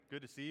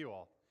Good to see you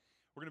all.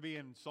 We're going to be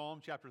in Psalm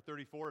chapter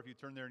 34, if you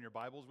turn there in your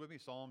Bibles with me,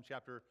 Psalm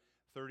chapter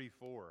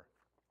 34.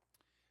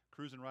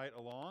 Cruising right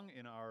along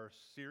in our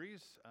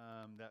series.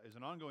 That is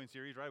an ongoing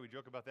series, right? We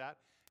joke about that.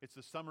 It's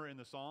the summer in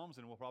the Psalms,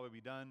 and we'll probably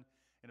be done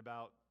in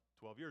about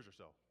 12 years or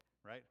so,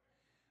 right?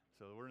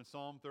 So we're in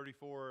Psalm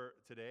 34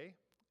 today,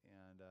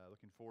 and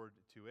looking forward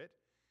to it.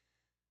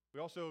 We're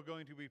also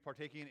going to be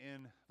partaking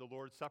in the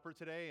Lord's Supper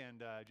today,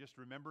 and just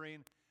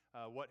remembering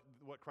what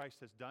Christ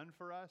has done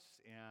for us.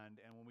 And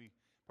when we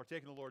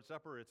partake in the Lord's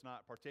Supper, it's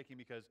not partaking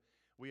because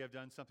we have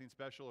done something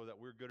special or that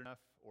we're good enough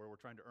or we're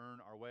trying to earn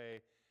our way.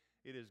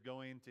 It is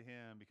going to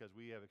Him because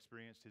we have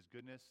experienced His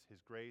goodness, His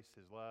grace,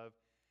 His love,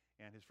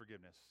 and His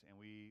forgiveness. And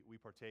we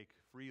partake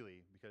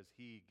freely because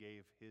He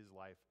gave His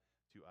life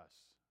to us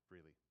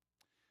freely.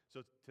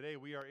 So today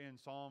we are in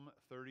Psalm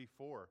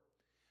 34.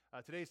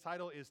 Today's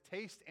title is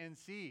Taste and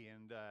See,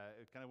 and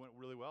it kind of went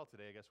really well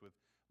today, I guess, with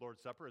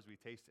Lord's Supper as we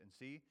taste and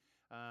see.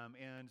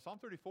 And Psalm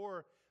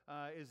 34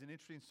 is an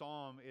interesting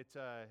psalm. It's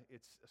a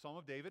Psalm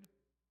of David,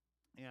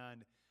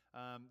 and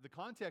the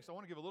context, I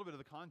want to give a little bit of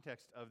the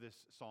context of this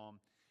psalm.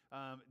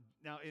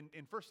 Now,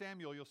 in 1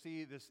 Samuel, you'll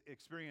see this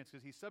experience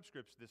because he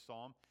subscripts this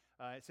psalm.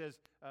 It says,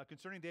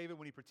 concerning David,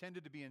 when he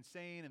pretended to be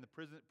insane in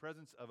the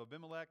presence of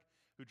Abimelech,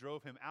 who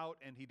drove him out,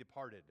 and he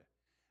departed.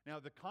 Now,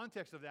 the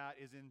context of that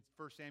is in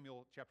 1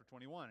 Samuel chapter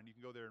 21, and you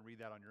can go there and read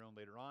that on your own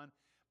later on.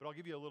 But I'll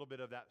give you a little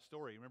bit of that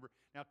story. Remember,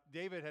 now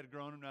David had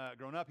grown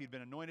up. He'd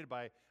been anointed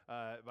by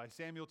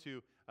Samuel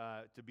to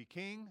be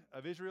king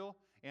of Israel,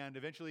 and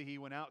eventually he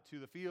went out to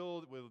the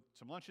field with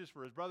some lunches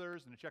for his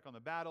brothers and to check on the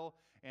battle,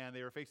 and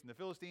they were facing the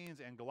Philistines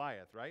and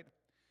Goliath, right?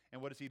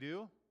 And what does he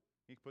do?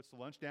 He puts the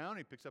lunch down,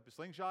 he picks up his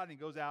slingshot, and he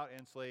goes out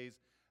and slays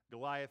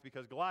Goliath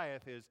because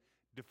Goliath is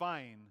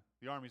defying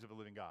the armies of the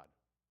living God.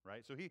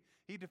 Right? So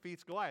he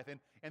defeats Goliath.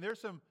 And there's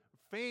some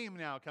fame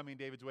now coming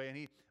David's way, and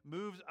he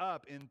moves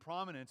up in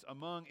prominence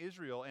among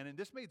Israel. And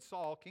this made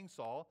Saul, King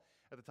Saul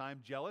at the time,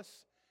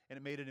 jealous, and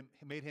it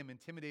made him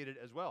intimidated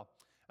as well.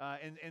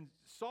 And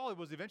Saul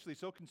was eventually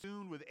so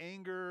consumed with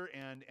anger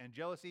and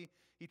jealousy,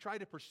 he tried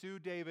to pursue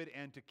David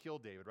and to kill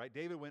David, right?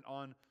 David went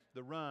on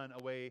the run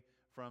away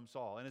from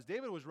Saul. And as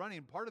David was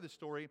running, part of the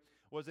story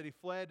was that he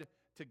fled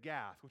to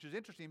Gath, which is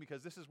interesting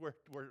because this is where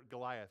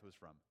Goliath was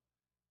from.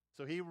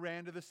 So he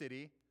ran to the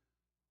city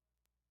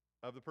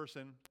of the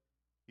person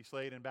he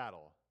slayed in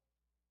battle.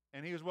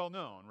 And he was well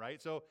known,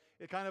 right? So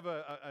it kind of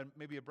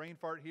maybe a brain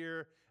fart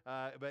here,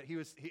 but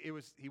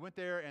he went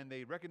there and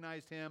they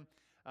recognized him,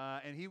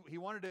 and he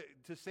wanted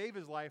to save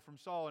his life from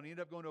Saul, and he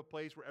ended up going to a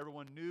place where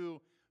everyone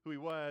knew who he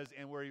was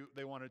and where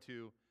they wanted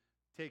to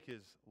take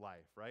his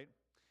life, right?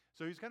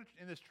 So he's kind of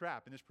in this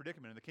trap, in this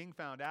predicament, and the king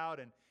found out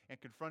and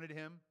confronted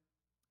him.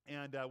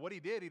 And what he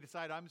did, he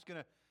decided, I'm just going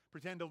to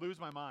pretend to lose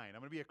my mind.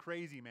 I'm going to be a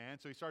crazy man.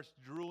 So he starts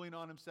drooling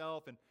on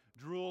himself, and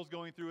drool's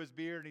going through his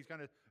beard, and he's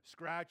kind of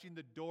scratching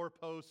the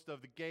doorpost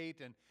of the gate.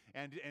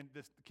 And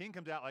the king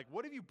comes out like,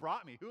 what have you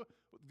brought me?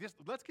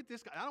 Let's get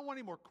this guy. I don't want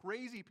any more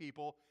crazy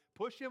people.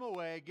 Push him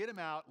away, get him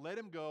out, let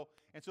him go.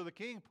 And so the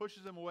king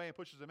pushes him away and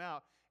pushes him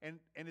out, and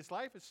his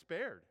life is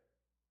spared.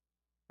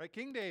 Right?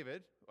 King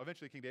David,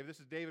 eventually King David, this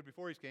is David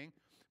before he's king,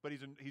 but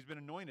he's been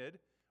anointed.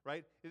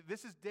 Right?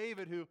 This is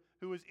David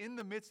who was in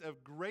the midst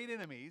of great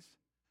enemies,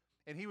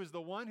 and he was the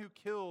one who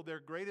killed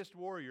their greatest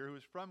warrior who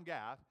was from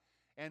Gath.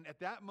 And at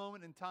that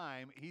moment in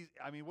time,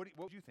 what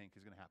would you think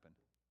is going to happen?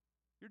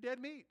 You're dead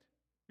meat.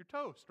 You're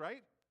toast,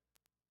 right?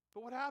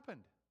 But what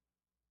happened?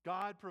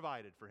 God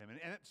provided for him.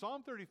 And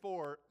Psalm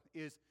 34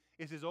 is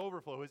his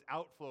overflow, his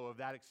outflow of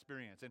that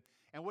experience.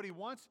 And what he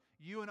wants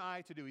you and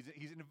I to do,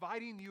 he's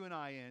inviting you and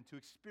I in to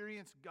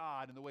experience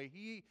God in the way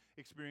he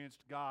experienced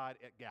God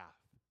at Gath.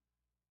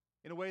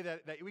 In a way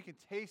that we can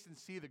taste and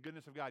see the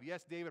goodness of God.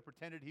 Yes, David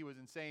pretended he was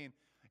insane,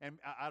 and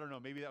I don't know,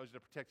 maybe that was to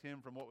protect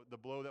him from the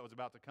blow that was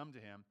about to come to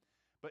him.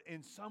 But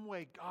in some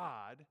way,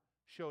 God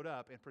showed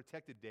up and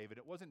protected David.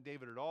 It wasn't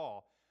David at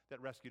all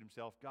that rescued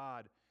himself.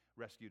 God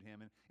rescued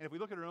him. And if we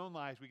look at our own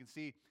lives, we can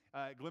see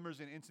glimmers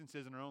and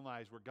instances in our own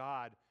lives where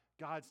God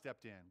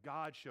stepped in.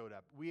 God showed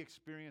up. We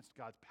experienced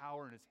God's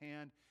power in His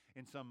hand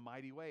in some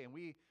mighty way, and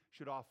we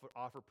should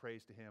offer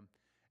praise to Him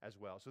as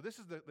well. So this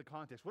is the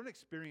context. What an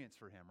experience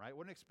for him, right?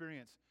 What an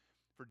experience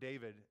for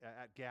David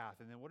at Gath,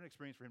 and then what an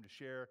experience for him to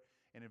share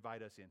and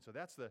invite us in. So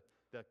that's the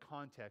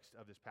context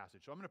of this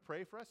passage. So I'm going to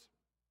pray for us,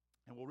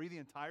 and we'll read the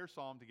entire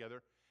psalm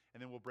together,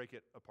 and then we'll break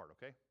it apart,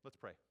 okay? Let's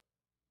pray.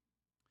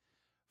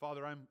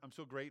 Father, I'm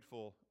so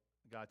grateful,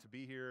 God, to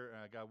be here.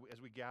 God, as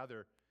we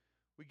gather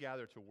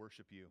to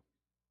worship you,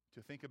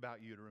 to think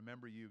about you, to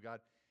remember you. God,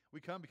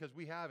 we come because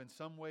we have in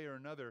some way or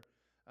another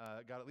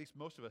God, at least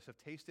most of us have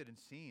tasted and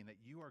seen that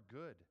you are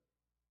good.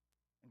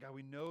 And God,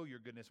 we know your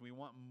goodness. We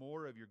want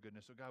more of your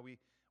goodness. So God,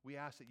 we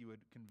ask that you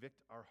would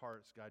convict our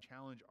hearts, God,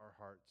 challenge our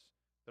hearts,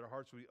 that our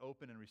hearts would be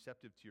open and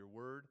receptive to your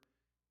word,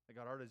 that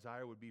God, our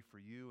desire would be for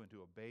you and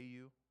to obey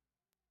you.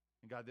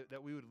 And God,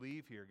 that we would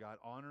leave here, God,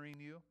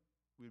 honoring you.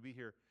 We would be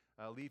here,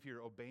 leave here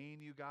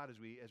obeying you, God, as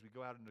we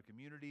go out into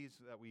communities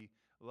that we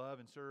love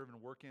and serve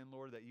and work in,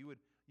 Lord, that you would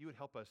you would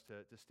help us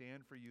to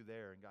stand for you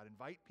there. And God,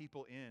 invite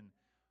people in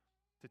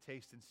to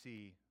taste and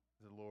see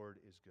the Lord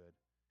is good.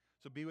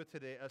 So be with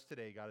us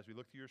today, God, as we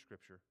look through your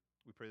scripture.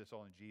 We pray this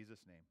all in Jesus'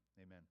 name.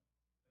 Amen.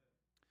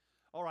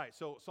 All right,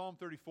 so Psalm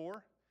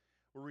 34,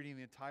 we're reading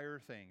the entire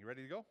thing. You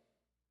ready to go?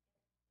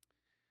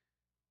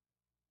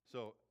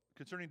 So,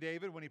 concerning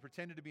David, when he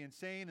pretended to be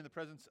insane in the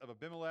presence of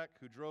Abimelech,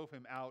 who drove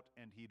him out,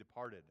 and he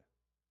departed.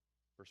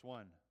 Verse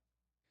 1.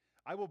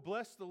 I will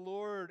bless the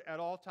Lord at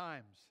all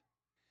times.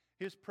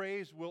 His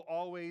praise will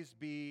always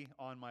be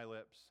on my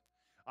lips.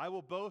 I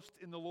will boast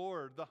in the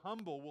Lord. The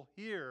humble will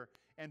hear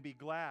and be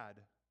glad.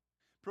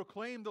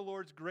 Proclaim the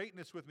Lord's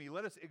greatness with me.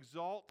 Let us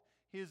exalt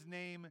his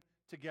name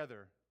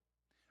together.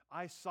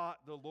 I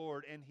sought the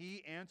Lord, and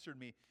he answered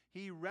me.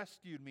 He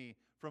rescued me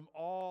from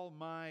all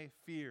my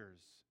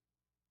fears.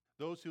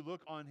 Those who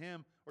look on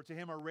him or to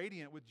him are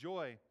radiant with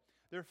joy.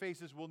 Their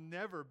faces will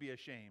never be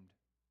ashamed.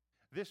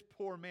 This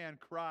poor man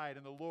cried,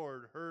 and the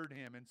Lord heard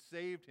him and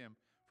saved him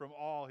from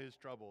all his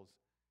troubles.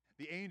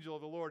 The angel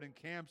of the Lord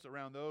encamps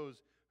around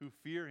those who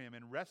fear him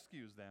and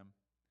rescues them.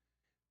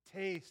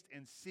 Taste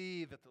and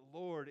see that the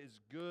Lord is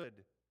good.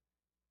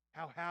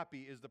 How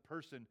happy is the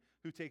person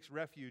who takes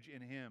refuge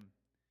in him.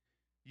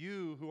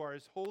 You who are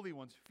his holy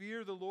ones,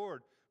 fear the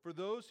Lord, for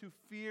those who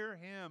fear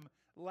him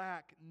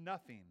lack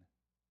nothing.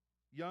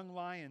 Young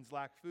lions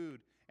lack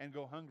food and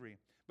go hungry,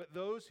 but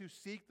those who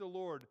seek the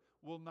Lord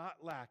will not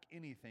lack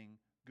anything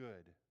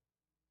good.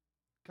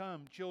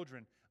 Come,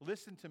 children,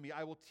 listen to me.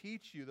 I will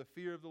teach you the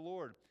fear of the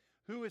Lord.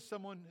 Who is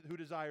someone who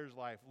desires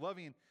life,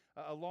 loving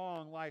a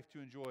long life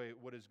to enjoy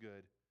what is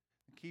good?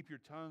 Keep your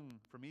tongue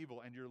from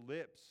evil and your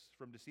lips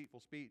from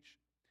deceitful speech.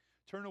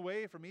 Turn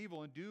away from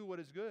evil and do what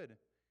is good.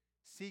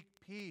 Seek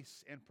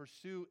peace and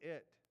pursue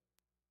it.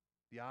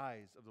 The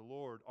eyes of the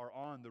Lord are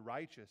on the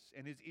righteous,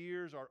 and his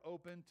ears are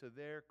open to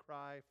their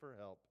cry for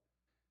help.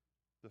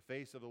 The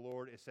face of the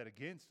Lord is set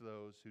against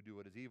those who do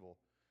what is evil,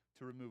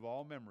 to remove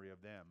all memory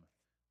of them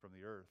from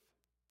the earth.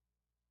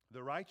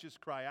 The righteous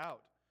cry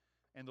out,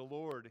 and the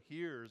Lord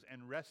hears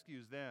and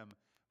rescues them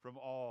from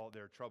all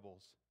their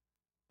troubles.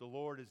 The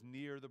Lord is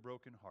near the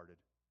brokenhearted.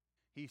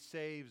 He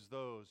saves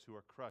those who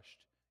are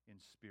crushed in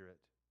spirit.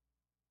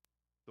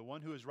 The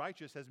one who is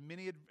righteous has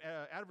many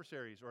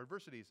adversaries or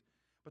adversities,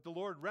 but the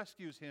Lord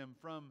rescues him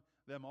from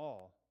them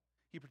all.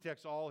 He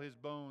protects all his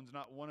bones,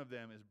 not one of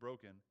them is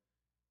broken.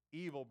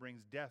 Evil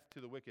brings death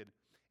to the wicked,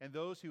 and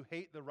those who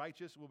hate the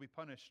righteous will be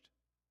punished.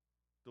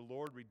 The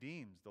Lord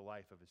redeems the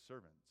life of his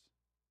servants,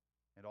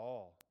 and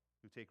all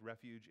who take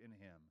refuge in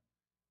him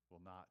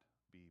will not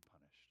be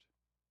punished.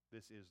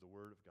 This is the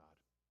word of God.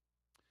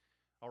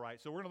 All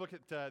right, so we're going to look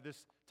at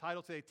this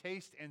title today,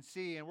 Taste and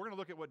See, and we're going to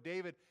look at what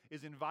David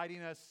is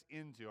inviting us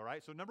into, all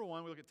right? So number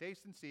one, we look at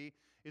taste and see,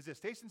 is this.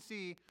 Taste and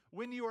see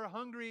when you are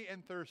hungry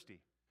and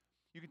thirsty.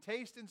 You can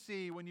taste and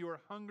see when you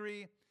are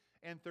hungry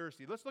and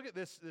thirsty. Let's look at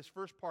this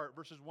first part,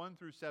 verses 1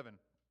 through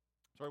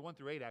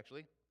 8,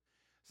 actually. It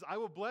says, I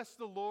will bless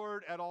the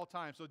Lord at all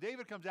times. So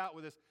David comes out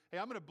with this, hey,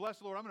 I'm going to bless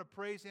the Lord. I'm going to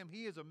praise him.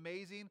 He is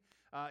amazing.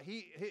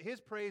 His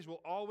praise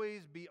will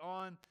always be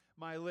on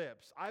my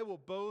lips. I will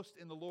boast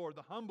in the Lord.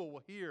 The humble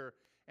will hear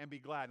and be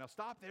glad. Now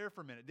stop there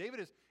for a minute.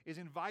 David is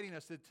inviting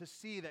us to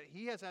see that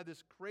he has had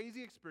this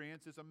crazy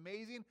experience, this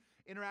amazing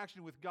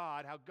interaction with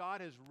God, how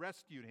God has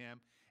rescued him,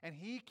 and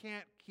he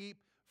can't keep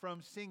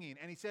from singing.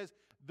 And he says,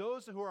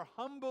 those who are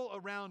humble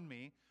around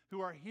me,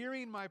 who are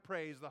hearing my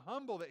praise, the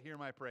humble that hear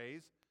my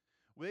praise,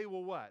 they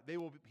will what? They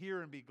will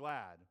hear and be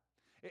glad.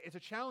 It's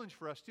a challenge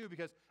for us too,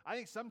 because I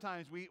think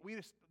sometimes we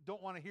just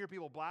don't want to hear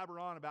people blabber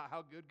on about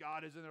how good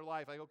God is in their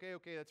life. Like,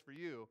 okay, that's for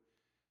you.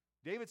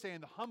 David's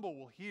saying the humble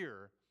will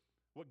hear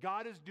what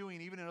God is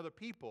doing even in other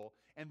people,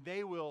 and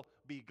they will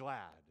be glad.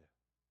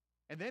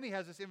 And then he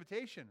has this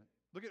invitation.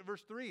 Look at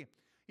verse 3.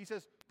 He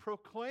says,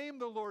 proclaim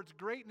the Lord's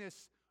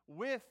greatness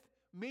with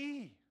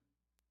me.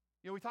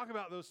 You know, we talk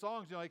about those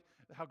songs, like,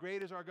 how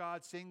great is our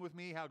God, sing with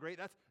me, how great.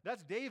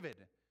 That's David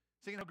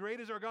saying, how great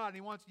is our God, and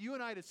he wants you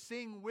and I to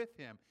sing with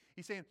him.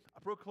 He's saying,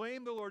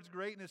 proclaim the Lord's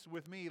greatness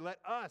with me. Let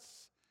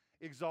us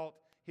exalt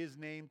his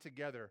name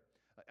together.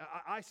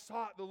 I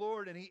sought the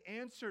Lord, and he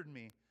answered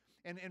me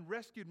and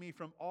rescued me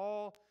from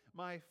all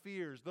my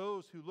fears.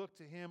 Those who look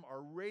to him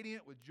are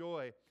radiant with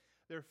joy.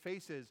 Their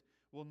faces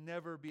will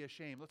never be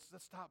ashamed. Let's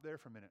stop there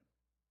for a minute.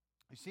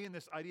 You see, in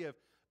this idea of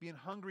being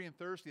hungry and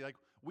thirsty, like,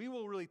 we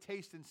will really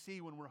taste and see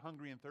when we're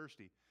hungry and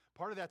thirsty.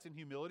 Part of that's in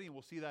humility, and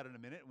we'll see that in a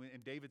minute.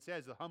 And David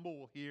says, the humble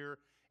will hear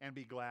and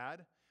be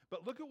glad.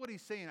 But look at what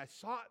he's saying. I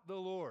sought the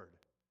Lord,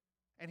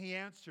 and he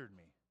answered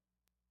me.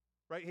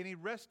 Right? And he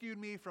rescued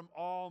me from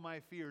all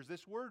my fears.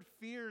 This word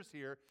fears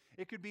here,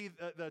 it could be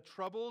the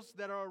troubles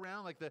that are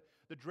around, like the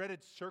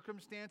dreaded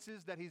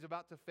circumstances that he's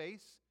about to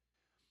face.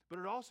 But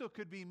it also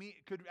could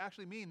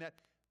actually mean that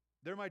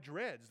they're my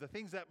dreads, the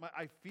things that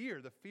I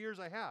fear, the fears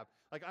I have.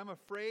 Like, I'm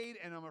afraid,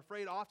 and I'm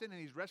afraid often, and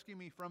he's rescuing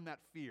me from that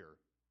fear.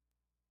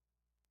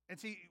 And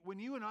see, when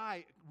you and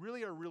I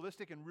really are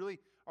realistic and really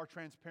are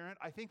transparent,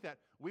 I think that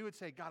we would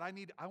say, God,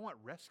 I want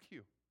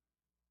rescue.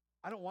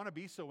 I don't want to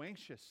be so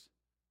anxious.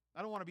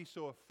 I don't want to be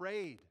so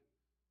afraid.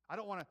 I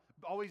don't want to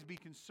always be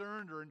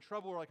concerned or in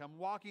trouble or like I'm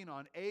walking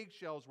on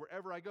eggshells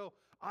wherever I go.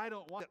 I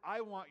don't want it.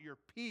 I want your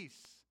peace.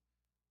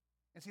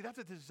 And see, that's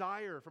a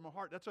desire from our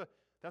heart. That's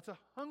a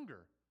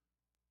hunger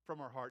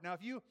from our heart. Now,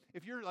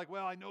 if you're like,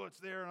 well, I know it's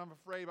there and I'm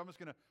afraid, I'm just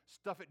going to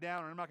stuff it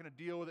down and I'm not going to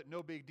deal with it,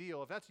 no big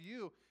deal. If that's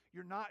you,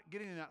 you're not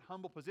getting in that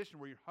humble position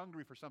where you're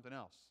hungry for something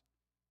else.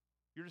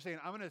 You're just saying,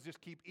 I'm going to just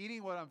keep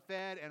eating what I'm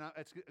fed and I'm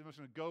just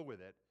going to go with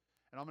it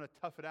and I'm going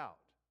to tough it out.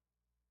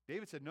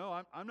 David said, no,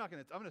 I'm going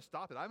to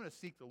stop it. I'm going to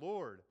seek the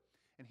Lord.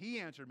 And he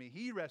answered me.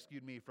 He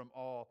rescued me from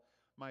all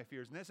my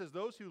fears. And it says,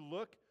 those who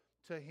look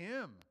to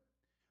him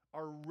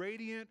are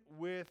radiant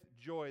with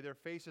joy. Their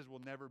faces will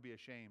never be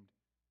ashamed.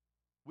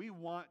 We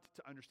want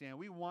to understand.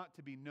 We want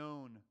to be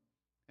known.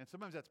 And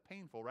sometimes that's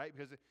painful, right?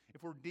 Because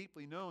if we're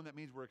deeply known, that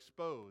means we're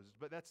exposed.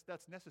 But that's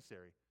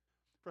necessary.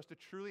 For us to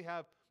truly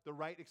have the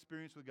right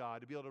experience with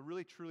God, to be able to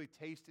really, truly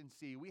taste and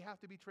see, we have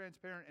to be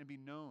transparent and be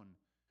known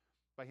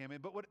by him.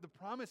 But what the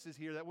promise is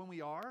here, that when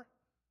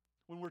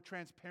we're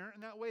transparent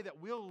in that way, that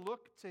we'll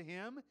look to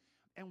him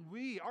and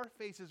our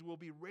faces will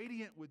be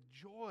radiant with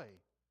joy.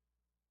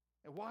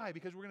 And why?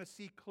 Because we're going to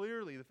see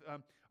clearly.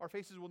 Our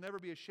faces will never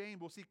be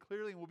ashamed. We'll see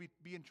clearly and we'll be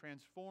being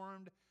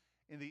transformed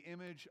in the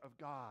image of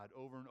God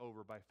over and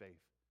over by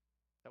faith.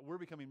 That we're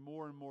becoming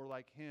more and more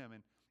like him.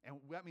 And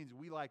that means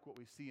we like what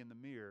we see in the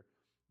mirror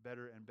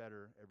better and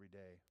better every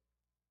day.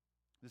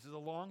 This is a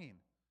longing.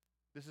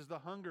 This is the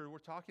hunger we're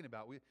talking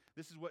about.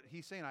 This is what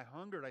he's saying. I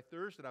hungered, I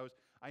thirsted,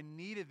 I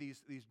needed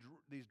these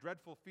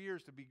dreadful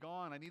fears to be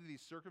gone. I needed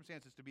these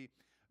circumstances to be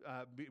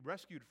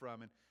rescued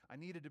from, and I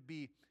needed to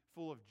be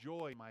full of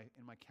joy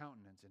in my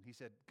countenance. And he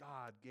said,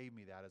 God gave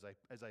me that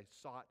as I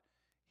sought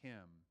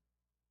him.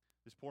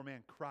 This poor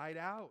man cried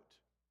out,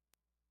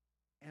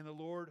 and the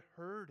Lord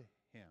heard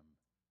him.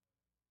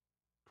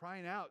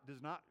 Crying out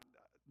does not,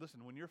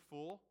 listen, when you're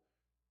full,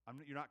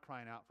 you're not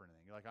crying out for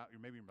anything.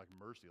 You're maybe like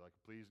mercy, like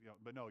please,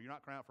 but no, you're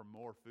not crying out for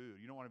more food.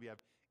 You don't want to have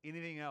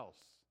anything else.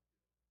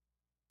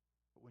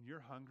 But when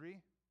you're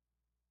hungry,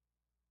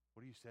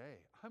 what do you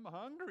say? I'm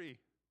hungry.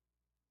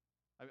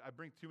 I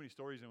bring too many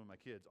stories in with my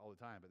kids all the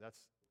time, but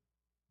that's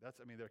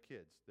they're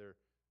kids. They're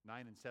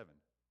 9 and 7.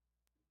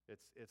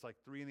 It's like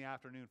 3 in the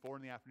afternoon, 4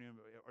 in the afternoon,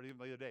 or even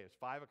the other day, it's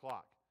 5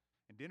 o'clock.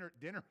 And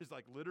dinner is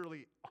like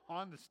literally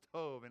on the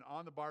stove and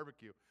on the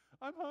barbecue.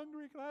 I'm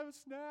hungry. Can I have a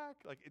snack?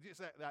 Like it's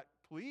just that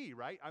plea,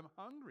 right? I'm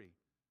hungry.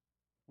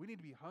 We need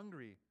to be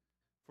hungry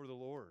for the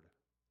Lord.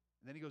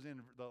 And then he goes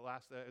in,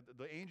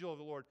 the angel of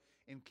the Lord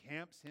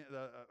encamps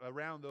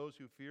around those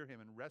who fear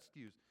him and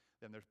rescues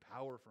them. There's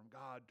power from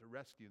God to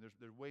rescue.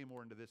 There's way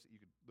more into this that you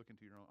could look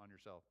into on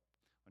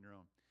your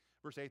own.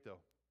 Verse 8 though,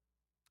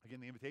 again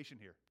the invitation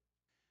here.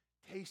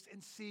 Taste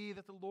and see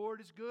that the Lord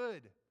is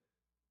good.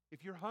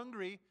 If you're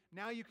hungry,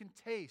 now you can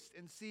taste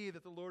and see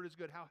that the Lord is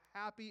good. How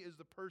happy is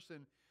the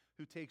person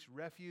who takes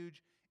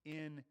refuge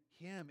in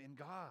him, in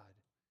God.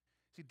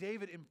 See,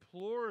 David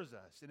implores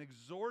us and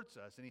exhorts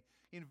us and he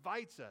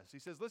invites us. He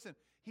says, listen,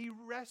 he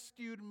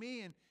rescued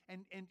me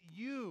and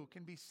you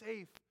can be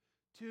safe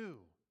too.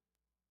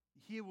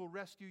 He will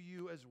rescue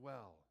you as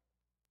well.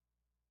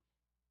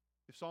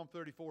 If Psalm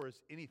 34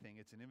 is anything,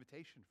 it's an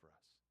invitation for us.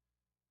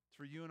 It's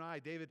for you and I.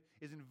 David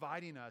is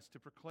inviting us to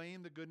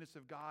proclaim the goodness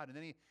of God, and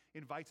then he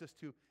invites us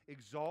to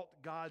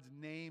exalt God's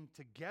name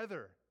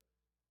together.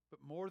 But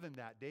more than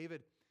that,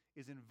 David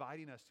is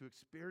inviting us to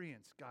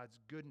experience God's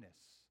goodness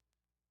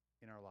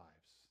in our lives.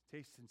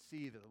 Taste and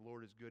see that the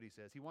Lord is good, he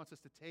says. He wants us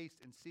to taste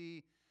and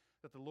see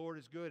that the Lord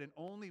is good, and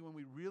only when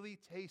we really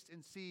taste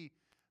and see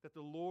that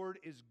the Lord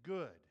is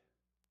good,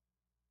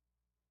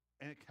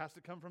 and it has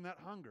to come from that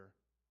hunger,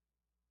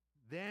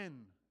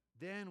 then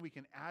we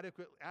can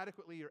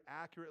adequately or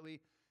accurately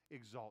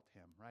exalt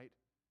him, right?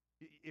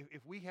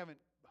 If we haven't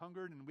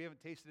hungered and we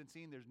haven't tasted and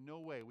seen, there's no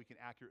way we can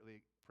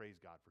accurately praise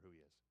God for who he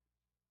is.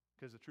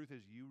 Because the truth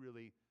is, you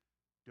really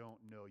don't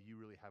know. You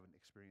really haven't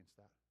experienced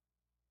that.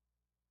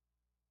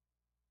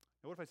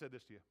 Now, what if I said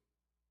this to you?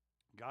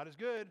 God is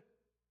good.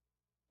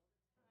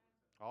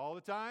 All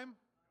the time.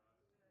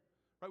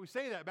 Right? We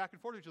say that back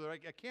and forth to each other.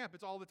 Like at camp,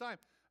 it's all the time.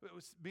 It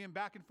was being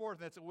back and forth,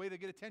 and that's a way to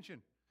get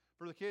attention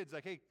for the kids.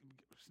 Like, hey,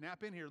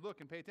 snap in here,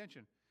 look, and pay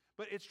attention.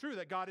 But it's true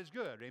that God is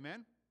good.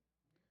 Amen?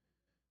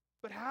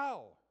 But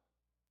how?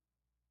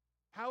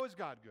 How is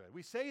God good?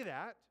 We say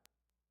that,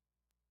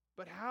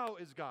 but how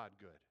is God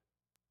good?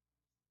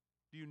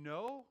 Do you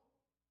know?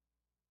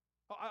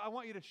 I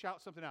want you to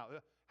shout something out.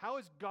 How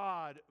is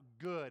God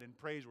good and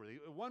praiseworthy?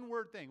 One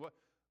word thing.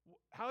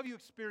 How have you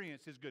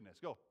experienced his goodness?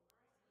 Go.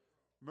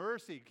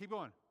 Mercy. Keep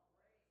going.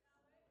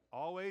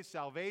 Always.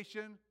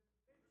 Salvation.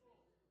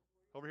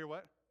 Over here,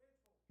 what?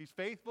 He's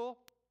faithful.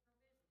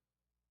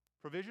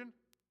 Provision?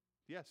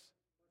 Yes.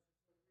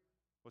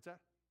 What's that?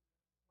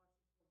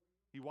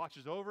 He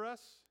watches over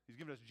us. He's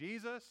given us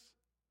Jesus.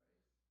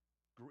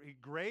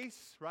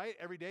 Grace, right?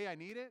 Every day I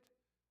need it.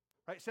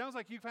 Right? Sounds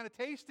like you kind of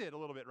taste it a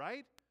little bit,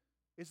 right?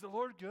 Is the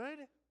Lord good?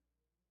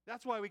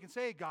 That's why we can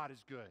say God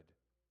is good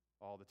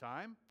all the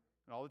time.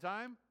 And all the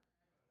time,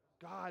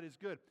 God is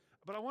good.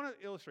 But I want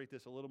to illustrate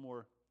this a little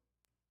more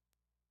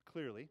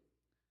clearly.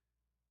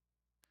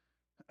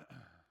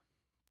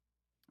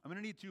 I'm going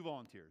to need 2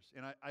 volunteers.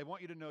 And I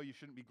want you to know you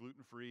shouldn't be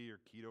gluten-free or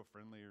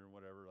keto-friendly or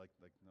whatever, like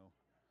no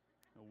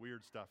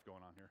weird stuff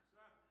going on here.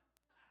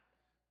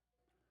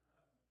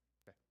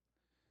 Okay.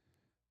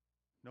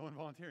 No one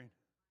volunteering.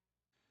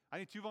 I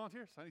need 2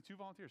 volunteers.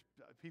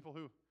 People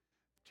who,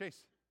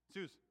 Chase,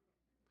 Suze.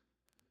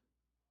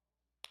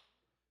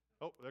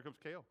 Oh, there comes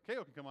KO.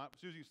 KO can come on up.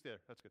 Susie, you stay there.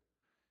 That's good.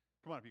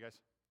 Come on up, you guys.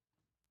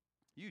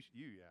 Yeah.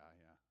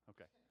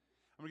 Okay.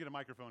 I'm going to get a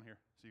microphone here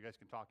so you guys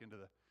can talk into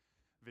the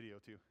video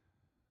too.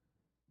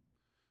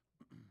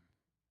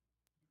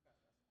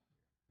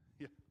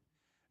 Yeah.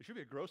 It should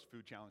be a gross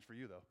food challenge for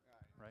you, though,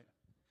 right?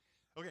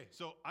 Okay,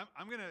 so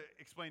I'm going to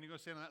explain. You go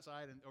stand on that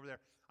side and over there.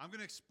 I'm going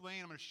to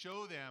explain. I'm going to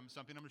show them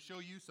something. I'm going to show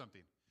you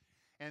something.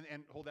 And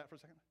hold that for a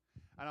second.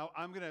 And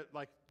I'm going to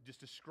just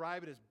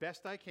describe it as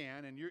best I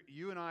can. And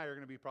you and I are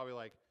going to be probably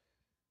like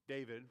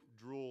David,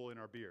 drool in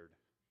our beard.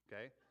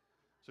 Okay?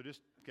 So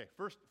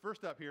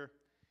first up here,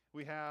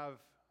 we have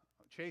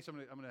Chase. I'm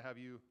going to have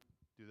you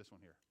do this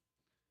one here.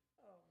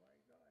 Oh my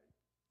God.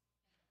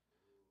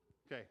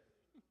 Okay.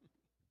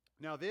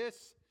 Now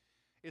this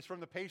is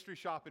from the pastry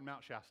shop in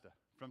Mount Shasta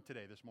from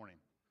this morning.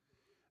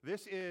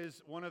 This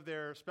is one of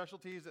their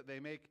specialties that they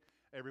make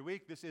every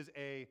week. This is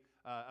a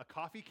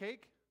coffee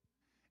cake,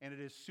 and it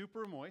is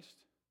super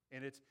moist,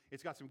 and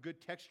it's got some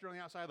good texture on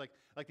the outside,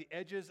 like the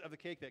edges of the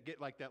cake that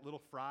get like that little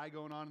fry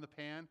going on in the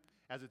pan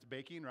as it's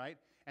baking, right?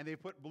 And they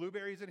put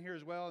blueberries in here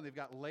as well, and they've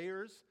got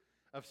layers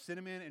of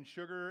cinnamon and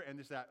sugar, and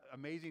there's that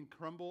amazing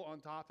crumble on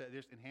top that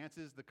just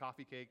enhances the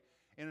coffee cake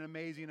in an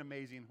amazing,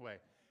 amazing way.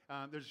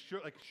 There's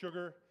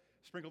sugar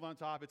sprinkled on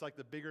top. It's like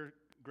the bigger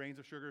grains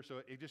of sugar, so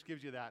it just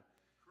gives you that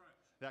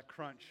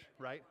crunch,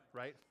 right?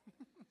 Right?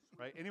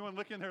 Anyone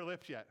licking their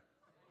lips yet?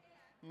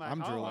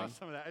 I'm I drooling. want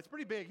some of that. It's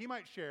pretty big. He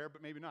might share,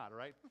 but maybe not, all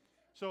right?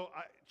 So,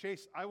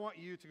 Chase, I want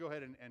you to go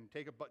ahead and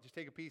take a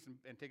piece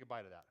and take a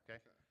bite of that, okay?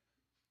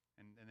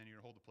 And then you're going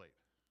to hold the plate.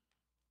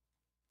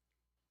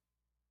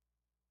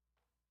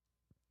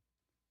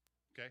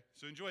 Okay,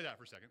 so enjoy that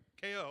for a second.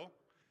 KO,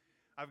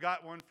 I've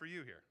got one for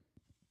you here.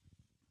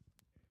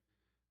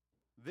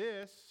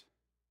 This,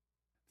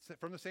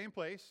 from the same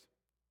place,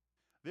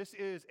 this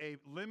is a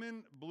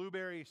lemon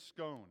blueberry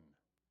scone,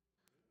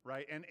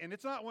 right? And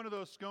it's not one of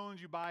those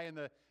scones you buy in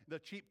the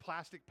cheap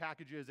plastic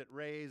packages at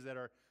Ray's that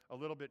are a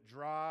little bit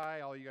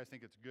dry. All you guys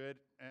think it's good.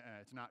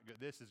 It's not good.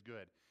 This is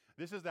good.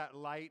 This is that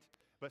light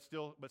but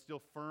still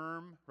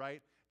firm,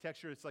 right?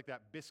 Texture, it's like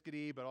that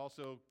biscuity but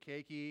also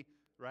cakey,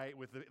 right?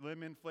 With the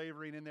lemon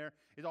flavoring in there.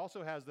 It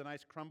also has the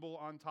nice crumble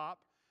on top.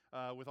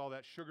 With all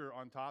that sugar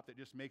on top that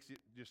just makes it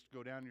just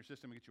go down your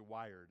system and get you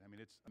wired. I mean,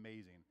 it's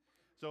amazing.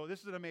 So this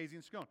is an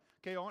amazing scone.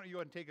 Okay, I want you to go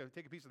ahead and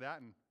take a piece of that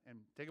and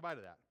take a bite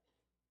of that.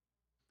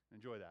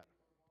 Enjoy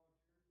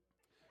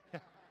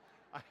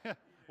that.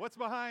 What's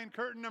behind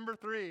curtain number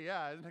 3?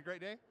 Yeah, isn't it a great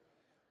day?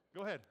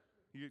 Go ahead.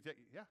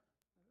 Yeah.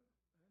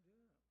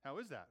 How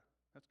is that?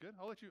 That's good.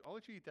 I'll let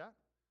you eat that.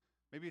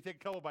 Maybe you take a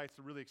couple bites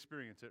to really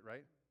experience it,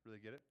 right? Really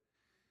get it.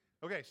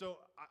 Okay, so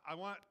I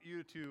want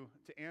you to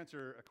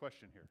answer a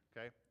question here,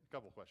 okay? A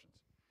couple of questions.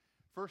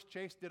 First,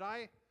 Chase, did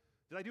I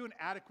do an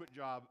adequate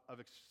job of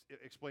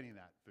explaining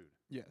that food?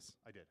 Yes.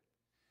 I did.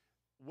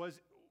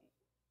 Was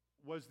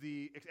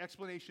the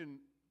explanation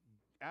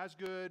as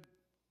good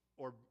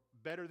or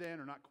better than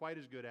or not quite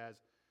as good as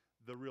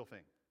the real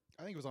thing?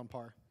 I think it was on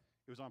par.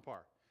 It was on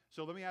par.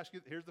 So let me ask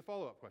you, here's the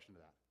follow-up question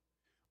to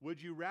that.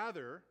 Would you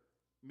rather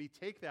me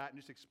take that and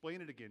just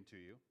explain it again to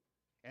you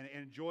and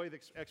enjoy the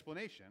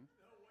explanation?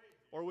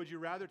 Or would you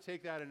rather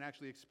take that and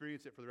actually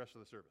experience it for the rest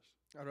of the service?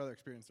 I'd rather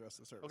experience the rest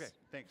of the service. Okay,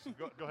 thanks.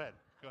 Go ahead.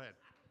 Go ahead.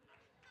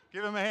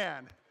 Give him a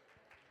hand.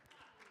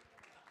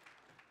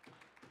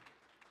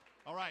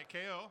 All right,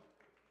 KO.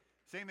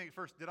 Same thing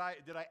first. Did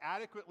I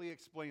adequately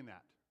explain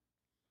that?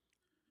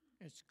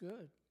 It's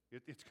good.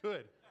 It's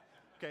good.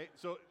 Okay,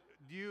 so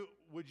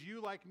would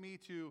you like me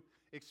to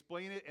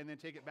explain it and then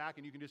take it back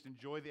and you can just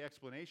enjoy the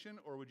explanation,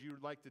 or would you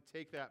like to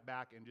take that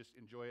back and just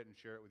enjoy it and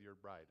share it with your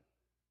bride?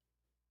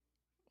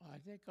 I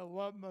think I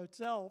want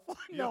myself.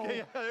 No. Okay,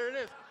 yeah, there it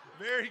is.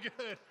 Very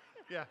good.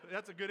 Yeah,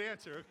 that's a good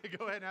answer. Okay,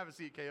 go ahead and have a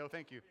seat, KO.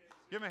 Thank you.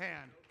 Give him a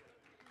hand.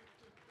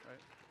 Right.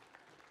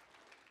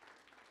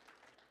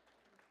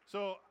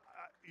 So,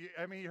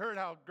 you heard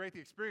how great the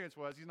experience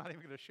was. He's not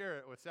even going to share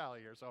it with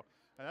Sally here. So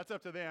that's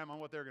up to them on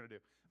what they're going to do.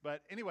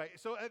 But anyway,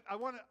 so I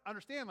want to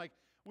understand,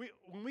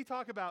 when we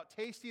talk about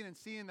tasting and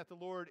seeing that the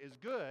Lord is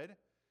good,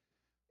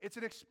 it's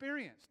an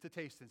experience to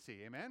taste and see.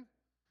 Amen?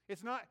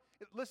 It's not,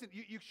 listen,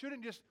 you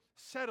shouldn't just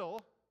settle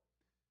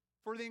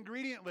for the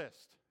ingredient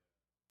list.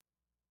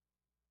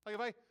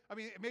 Like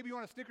maybe you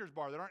want a Snickers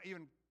bar that aren't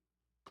even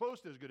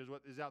close to as good as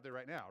what is out there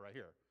right now, right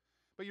here.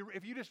 But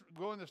if you just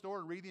go in the store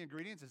and read the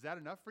ingredients, is that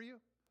enough for you?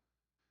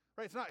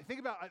 Right? It's not. Think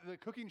about the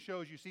cooking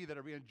shows you see that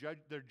are being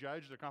judged. They're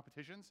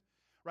competitions,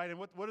 right? And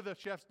what do the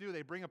chefs do?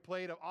 They bring a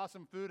plate of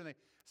awesome food and they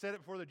set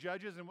it before the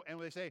judges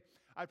and they say,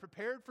 "I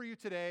prepared for you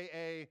today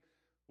a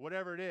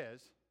whatever it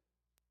is."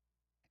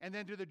 And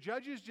then do the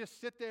judges just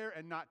sit there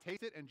and not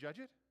taste it and judge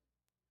it?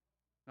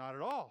 Not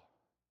at all.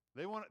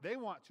 They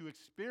want to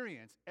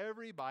experience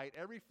every bite,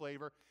 every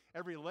flavor,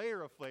 every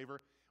layer of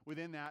flavor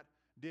within that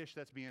dish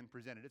that's being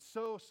presented. It's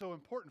so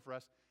important for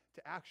us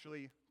to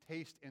actually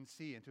taste and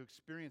see and to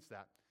experience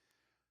that.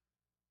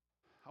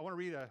 I want to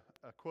read a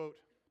quote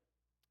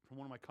from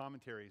one of my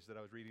commentaries that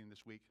I was reading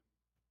this week.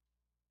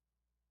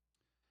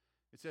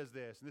 It says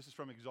this, and this is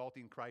from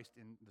Exalting Christ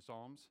in the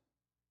Psalms.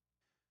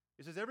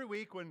 It says, every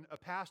week when a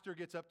pastor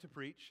gets up to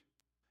preach,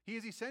 he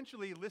is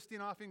essentially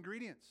listing off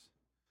ingredients.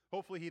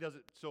 Hopefully he does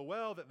it so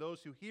well that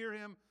those who hear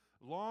him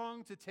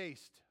long to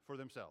taste for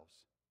themselves.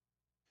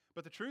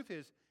 But the truth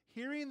is,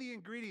 hearing the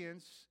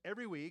ingredients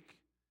every week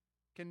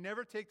can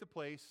never take the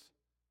place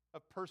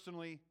of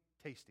personally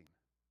tasting.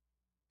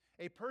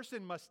 A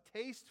person must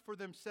taste for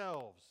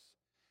themselves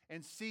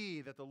and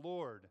see that the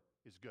Lord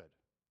is good.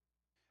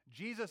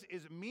 Jesus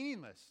is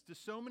meaningless to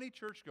so many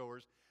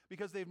churchgoers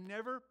because they've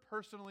never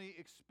personally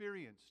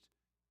experienced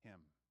him.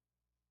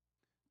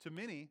 To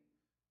many,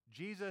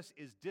 Jesus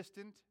is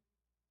distant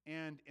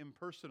and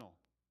impersonal.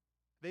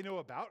 They know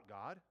about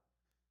God,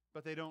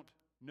 but they don't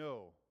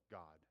know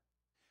God.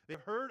 They've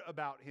heard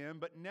about him,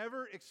 but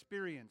never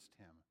experienced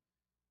him.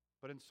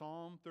 But in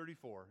Psalm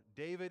 34,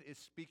 David is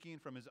speaking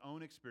from his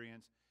own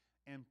experience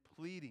and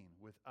pleading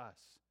with us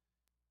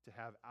to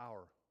have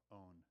our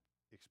own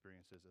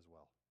experiences as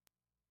well.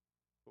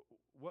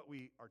 What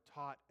we are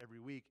taught every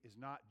week is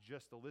not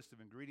just a list of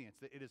ingredients.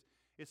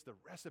 It's the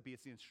recipe,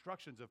 it's the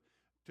instructions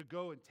to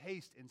go and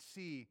taste and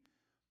see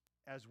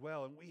as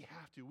well. And we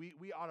have to.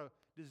 We ought to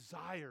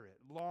desire it,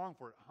 long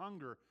for it,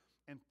 hunger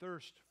and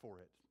thirst for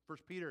it. 1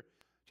 Peter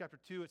chapter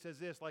 2, it says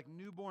this, like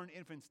newborn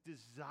infants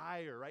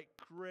desire, right,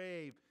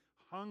 crave,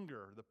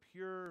 hunger, the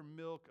pure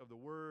milk of the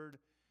word,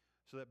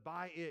 so that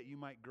by it you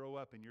might grow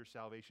up in your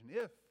salvation,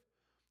 if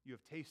you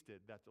have tasted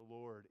that the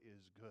Lord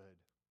is good.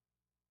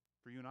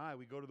 For you and I,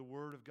 we go to the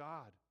Word of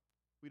God.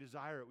 We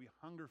desire it. We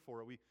hunger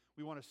for it.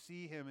 We want to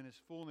see him in his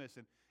fullness,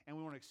 and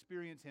we want to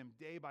experience him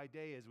day by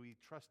day as we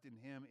trust in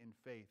him in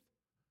faith.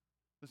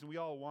 Listen, we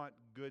all want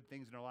good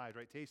things in our lives,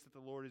 right? Taste that the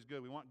Lord is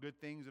good. We want good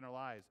things in our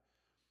lives.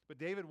 But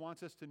David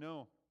wants us to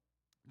know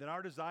that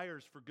our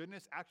desires for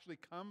goodness actually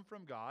come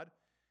from God,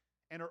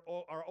 and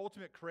our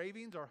ultimate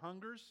cravings, our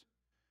hungers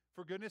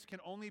for goodness can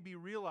only be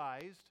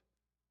realized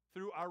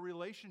through our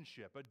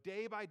relationship, a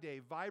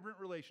day-by-day, vibrant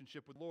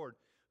relationship with the Lord,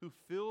 who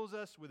fills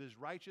us with his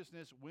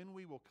righteousness when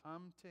we will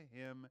come to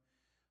him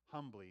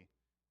humbly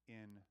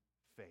in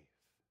faith.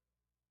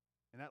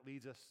 And that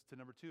leads us to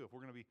number 2. If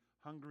we're going to be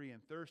hungry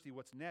and thirsty,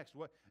 what's next?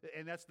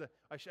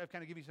 I've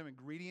kind of given you some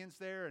ingredients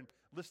there and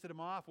listed them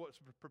off, what's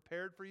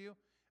prepared for you.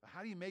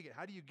 How do you make it?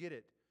 How do you get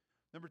it?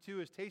 Number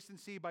 2 is taste and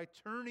see by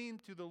turning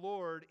to the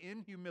Lord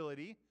in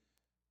humility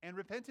and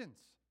repentance.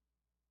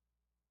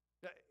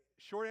 The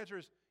short answer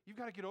is you've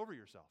got to get over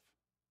yourself.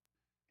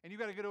 And you've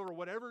got to get over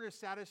whatever is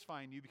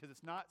satisfying you, because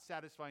it's not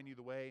satisfying you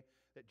the way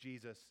that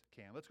Jesus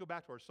can. Let's go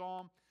back to our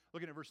psalm,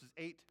 looking at verses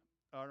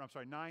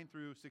 9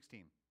 through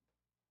 16.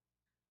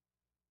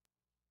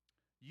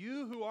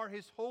 You who are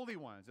his holy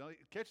ones. Now,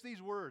 catch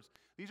these words.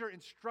 These are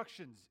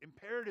instructions,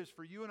 imperatives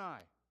for you and I.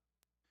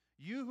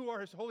 You who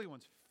are his holy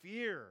ones,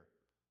 fear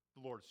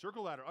the Lord.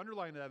 Circle that or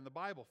underline that in the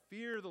Bible.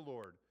 Fear the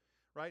Lord,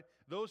 right?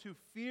 Those who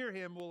fear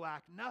him will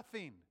lack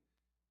nothing.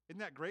 Isn't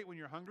that great when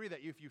you're hungry, that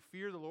if you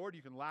fear the Lord,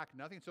 you can lack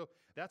nothing? So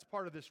that's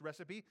part of this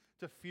recipe,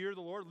 to fear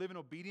the Lord, live in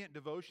obedient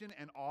devotion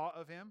and awe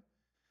of him.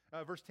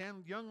 Verse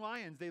 10, young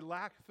lions, they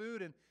lack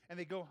food and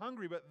they go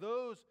hungry, but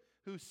those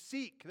who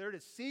seek, they're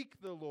to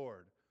seek the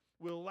Lord,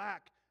 will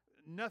lack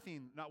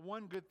nothing, not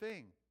one good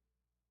thing.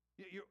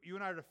 You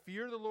and I are to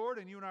fear the Lord,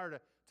 and you and I are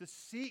to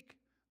seek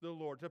the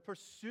Lord, to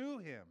pursue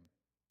him.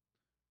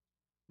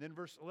 Then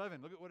verse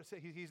 11, look at what it says.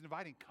 He's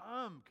inviting,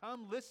 come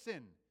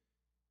listen.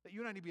 That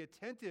you and I need to be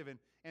attentive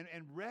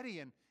and ready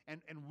and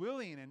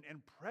willing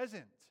and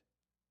present.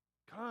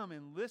 Come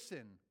and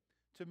listen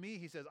to me,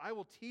 he says. I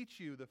will teach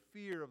you the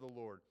fear of the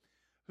Lord.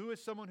 Who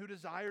is someone who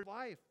desires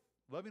life,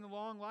 loving a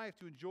long life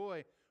to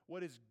enjoy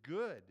what is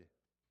good?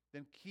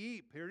 Then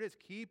keep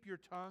your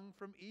tongue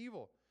from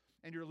evil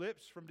and your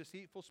lips from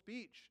deceitful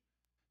speech.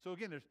 So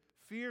again, there's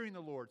fearing the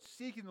Lord,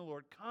 seeking the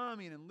Lord,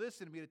 coming and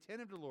listening, being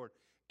attentive to the Lord,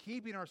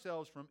 keeping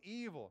ourselves from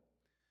evil.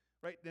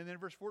 Right? And then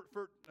verse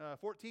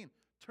 14,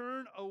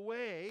 turn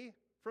away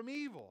from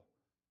evil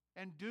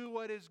and do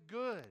what is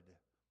good.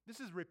 This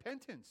is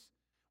repentance.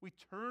 We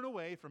turn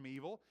away from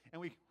evil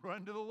and we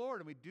run to the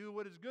Lord and we do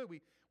what is good.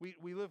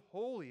 We live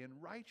holy and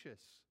righteous.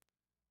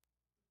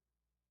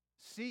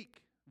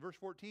 Seek, verse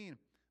 14,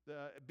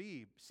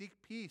 seek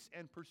peace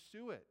and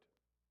pursue it.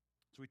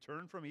 So we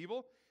turn from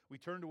evil, we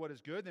turn to what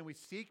is good, then we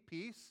seek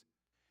peace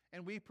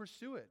and we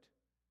pursue it.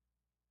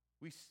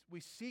 We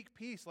seek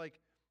peace like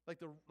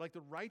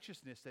the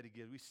righteousness that he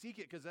gives. We seek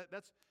it because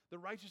that's the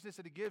righteousness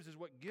that he gives is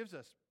what gives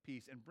us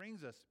peace and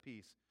brings us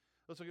peace.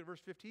 Let's look at verse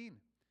 15.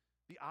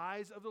 The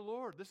eyes of the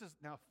Lord. This is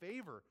now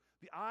favor.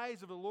 The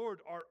eyes of the Lord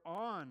are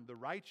on the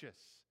righteous.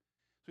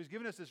 So he's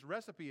given us this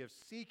recipe of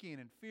seeking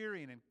and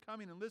fearing and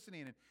coming and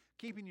listening and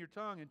keeping your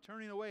tongue and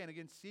turning away and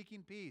again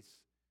seeking peace.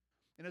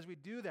 And as we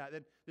do that,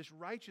 then this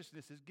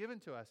righteousness is given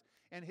to us.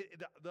 And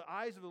the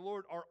eyes of the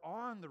Lord are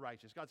on the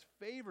righteous. God's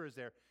favor is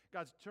there.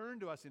 God's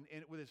turned to us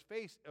with his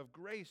face of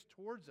grace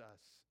towards us.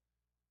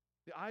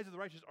 The eyes of the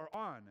righteous are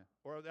on,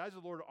 or the eyes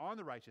of the Lord are on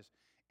the righteous,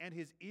 and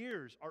his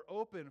ears are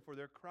open for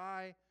their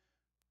cry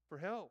for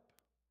help.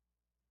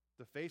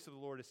 The face of the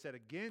Lord is set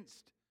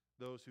against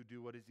those who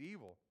do what is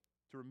evil,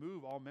 to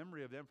remove all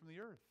memory of them from the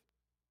earth.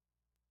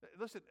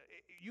 Listen,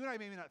 you and I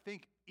may not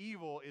think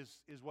evil is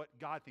what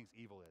God thinks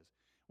evil is.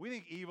 We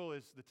think evil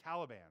is the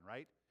Taliban,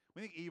 right?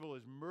 We think evil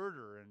is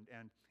murder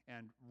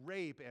and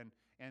rape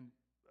and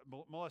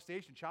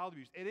molestation, child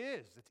abuse. It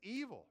is. It's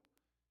evil.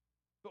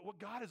 But what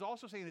God is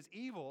also saying is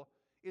evil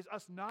is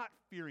us not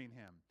fearing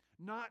him,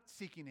 not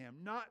seeking him,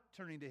 not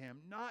turning to him,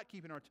 not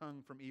keeping our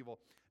tongue from evil,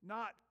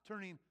 not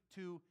turning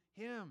to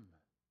him.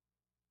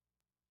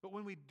 But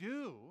when we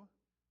do,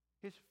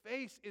 his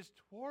face is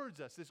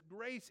towards us. This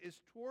grace is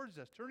towards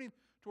us. Turning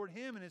toward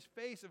him and his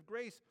face of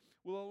grace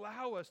will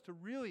allow us to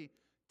really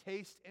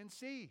taste and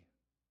see.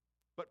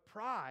 But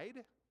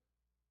pride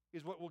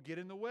is what will get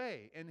in the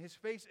way. And his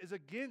face is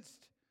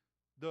against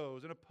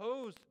those and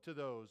opposed to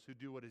those who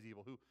do what is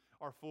evil, who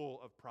are full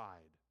of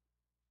pride.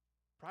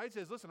 Pride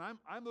says, listen,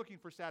 I'm looking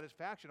for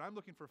satisfaction. I'm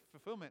looking for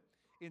fulfillment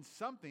in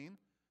something,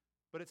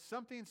 but it's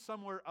something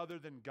somewhere other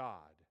than God.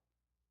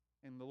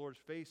 And the Lord's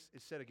face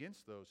is set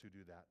against those who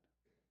do that.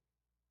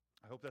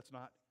 I hope that's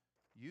not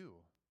you.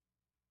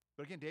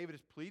 But again, David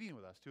is pleading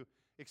with us to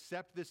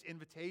accept this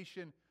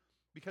invitation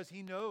because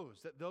he knows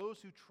that those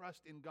who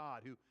trust in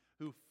God,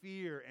 who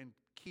fear and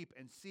keep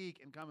and seek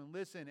and come and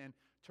listen and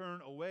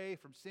turn away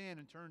from sin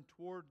and turn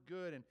toward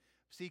good and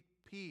seek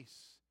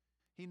peace,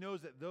 he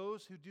knows that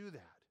those who do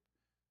that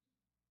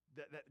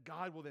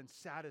God will then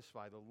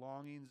satisfy the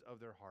longings of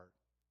their heart.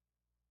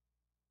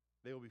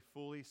 They will be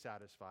fully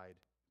satisfied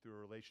through a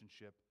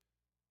relationship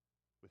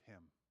with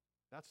him.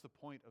 That's the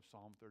point of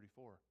Psalm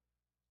 34,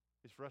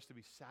 is for us to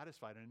be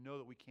satisfied and know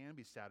that we can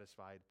be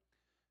satisfied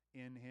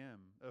in him.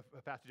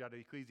 A passage out of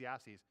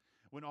Ecclesiastes.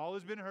 When all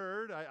has been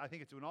heard, I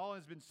think it's when all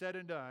has been said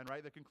and done,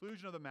 right? The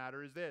conclusion of the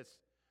matter is this: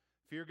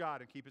 fear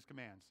God and keep his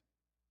commands.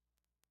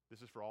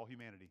 This is for all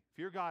humanity.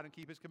 Fear God and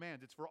keep his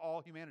commands. It's for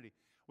all humanity.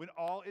 When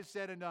all is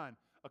said and done,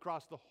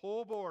 across the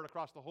whole board,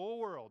 across the whole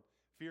world,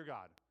 fear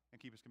God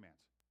and keep his commands.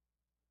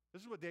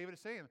 This is what David is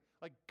saying.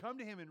 Like, come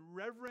to him in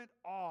reverent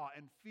awe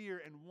and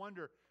fear and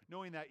wonder,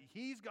 knowing that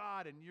he's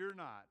God and you're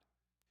not.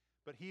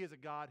 But he is a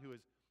God who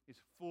is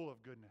full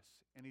of goodness,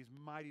 and he's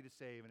mighty to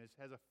save, and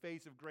has a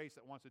face of grace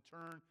that wants to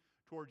turn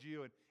towards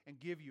you and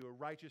give you a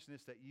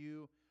righteousness that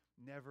you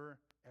never,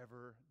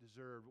 ever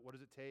deserved. What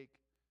does it take?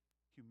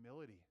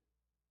 Humility.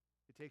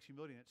 It takes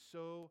humility, and it's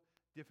so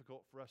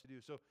difficult for us to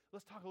do. So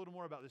let's talk a little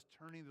more about this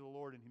turning to the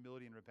Lord in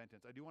humility and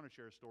repentance. I do want to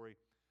share a story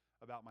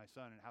about my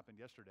son, and it happened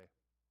yesterday.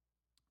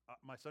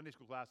 My Sunday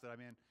school class that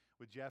I'm in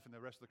with Jeff and the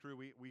rest of the crew,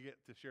 we get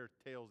to share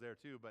tales there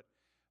too, but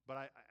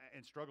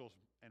and struggles,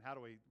 and how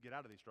do we get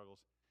out of these struggles.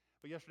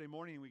 But yesterday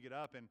morning we get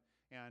up and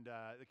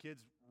the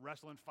kids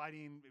wrestling,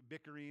 fighting,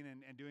 bickering,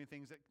 and doing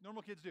things that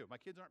normal kids do. My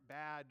kids aren't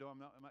bad, though I'm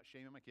not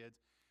shaming my kids.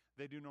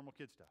 They do normal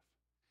kid stuff.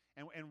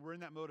 And we're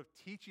in that mode of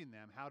teaching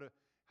them how to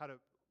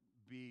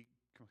be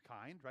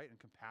kind, right, and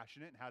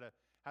compassionate, and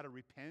how to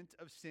repent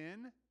of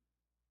sin,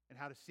 and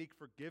how to seek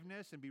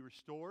forgiveness and be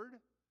restored.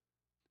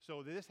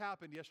 So this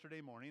happened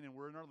yesterday morning, and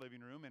we're in our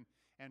living room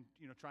and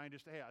trying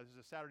just to, hey, this is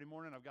a Saturday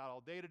morning, I've got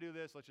all day to do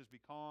this, let's just be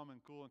calm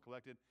and cool and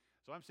collected.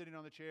 So I'm sitting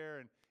on the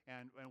chair,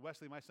 and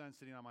Wesley, my son's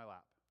sitting on my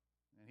lap.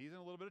 And he's in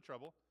a little bit of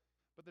trouble,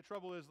 but the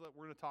trouble is that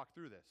we're going to talk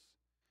through this,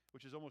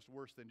 which is almost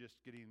worse than just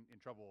getting in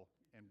trouble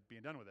and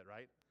being done with it,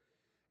 right?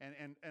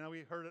 And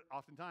we heard it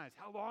oftentimes.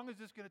 How long is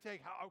this going to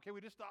take? How can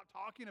we just stop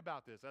talking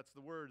about this? That's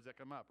the words that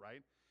come up,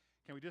 right?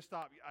 Can we just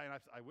stop? And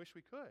I wish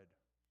we could.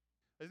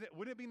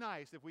 Wouldn't it be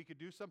nice if we could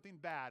do something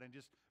bad and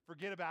just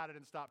forget about it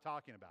and stop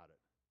talking about it?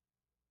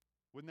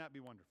 Wouldn't that be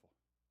wonderful?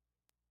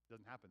 It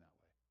doesn't happen that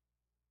way.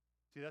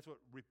 See, that's what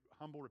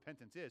humble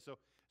repentance is.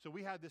 So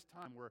we had this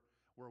time where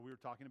we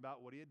were talking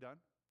about what he had done,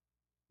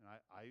 and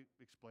I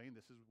explained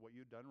this is what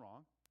you'd done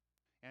wrong,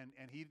 and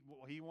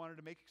he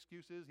wanted to make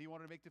excuses, he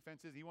wanted to make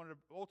defenses, he wanted to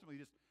ultimately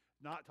just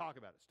not talk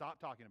about it,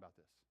 stop talking about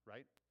this,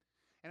 right?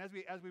 And as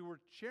we were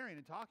sharing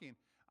and talking,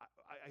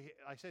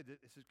 I said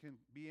that this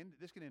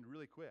can end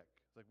really quick.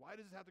 It's like, why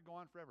does this have to go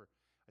on forever?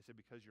 I said,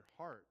 because your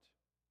heart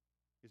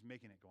is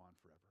making it go on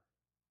forever.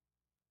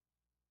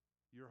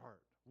 Your heart.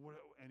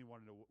 And he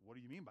wanted to know, what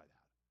do you mean by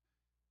that?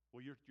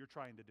 Well, you're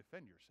trying to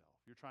defend yourself.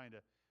 You're trying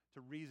to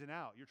reason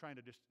out. You're trying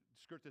to just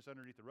skirt this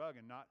underneath the rug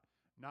and not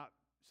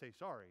say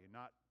sorry and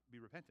not be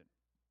repentant.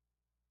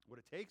 What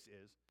it takes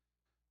is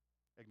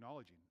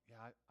acknowledging,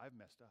 yeah, I've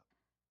messed up.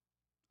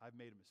 I've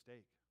made a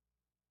mistake.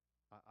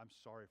 I'm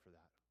sorry for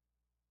that.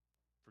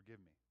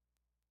 Forgive me.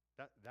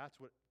 That's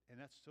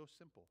so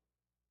simple,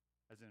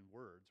 as in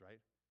words,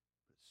 right?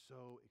 But it's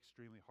so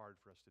extremely hard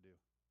for us to do.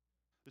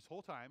 This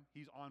whole time,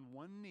 he's on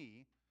one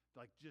knee,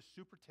 like just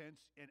super tense,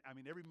 and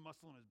every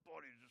muscle in his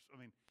body is just,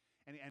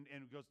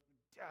 and goes,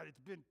 Dad, it's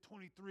been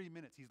 23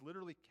 minutes. He's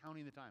literally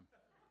counting the time.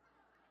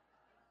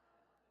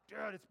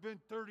 Dad, it's been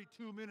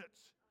 32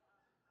 minutes.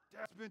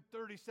 Dad, it's been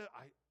 37.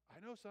 I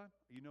know, son.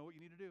 You know what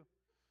you need to do.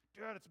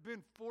 Dad, it's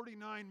been 49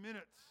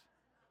 minutes.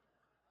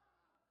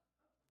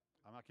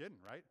 I'm not kidding,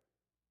 right?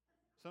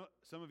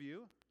 Some of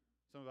you,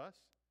 some of us,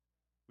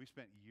 we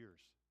spent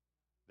years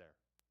there.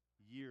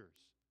 Years.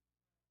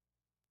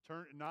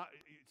 Not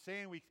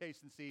saying we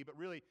taste and see, but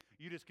really,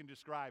 you just can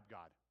describe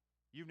God.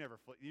 You never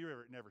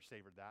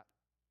savored that.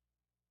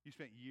 You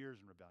spent years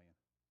in rebellion.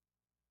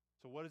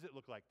 So what does it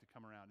look like to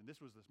come around? And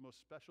this was the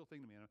most special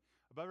thing to me. And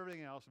above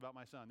everything else about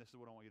my son, this is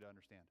what I want you to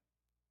understand.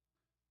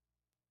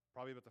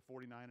 Probably about the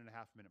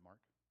 49.5-minute mark.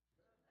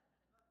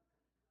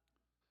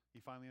 He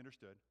finally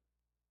understood.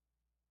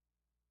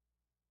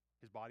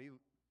 His body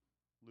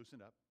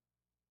loosened up.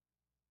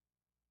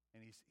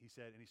 And he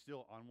said, and he's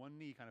still on one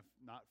knee, kind of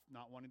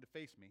not wanting to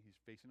face me. He's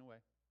facing away.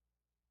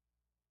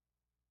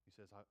 He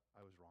says,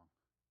 I was wrong.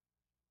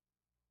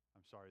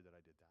 I'm sorry that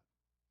I did that.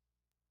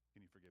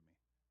 Can you forgive me?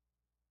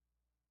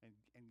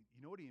 And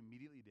you know what he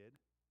immediately did?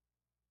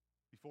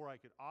 Before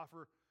I could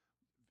offer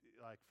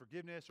like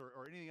forgiveness or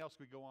anything else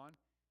could go on,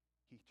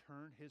 he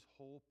turned his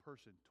whole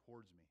person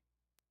towards me,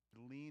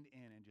 leaned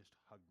in and just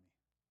hugged me.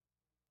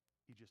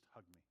 He just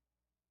hugged me.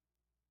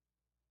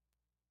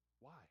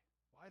 Why?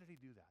 Why did he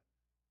do that?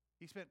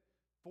 He spent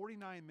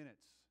 49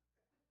 minutes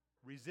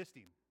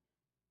resisting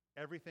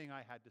everything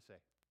I had to say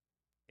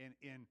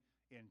in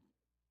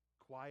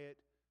quiet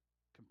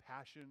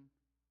compassion,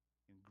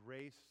 in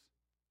grace.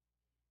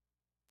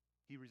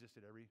 He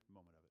resisted every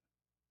moment of it.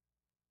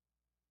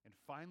 And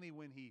finally,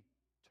 when he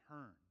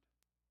turned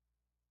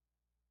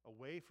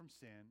away from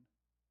sin,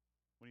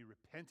 when he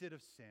repented of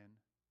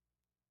sin,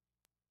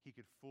 he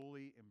could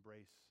fully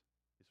embrace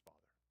his Father.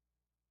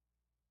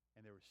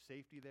 And there was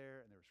safety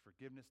there, and there was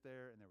forgiveness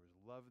there, and there was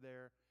love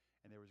there,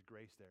 and there was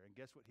grace there. And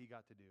guess what he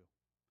got to do?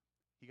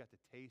 He got to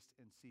taste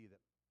and see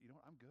that, you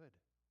know what, I'm good.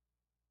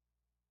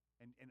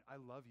 And I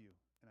love you,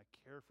 and I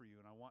care for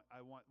you, and I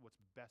want what's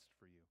best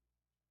for you.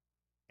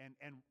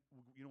 And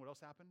you know what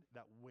else happened?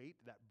 That weight,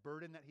 that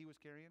burden that he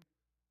was carrying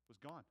was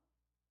gone.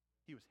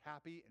 He was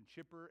happy and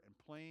chipper and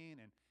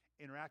playing and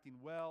interacting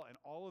well, and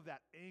all of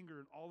that anger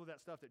and all of that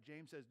stuff that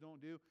James says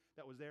don't do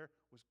that was there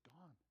was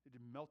gone. It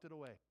just melted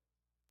away.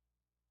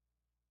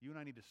 You and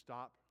I need to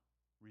stop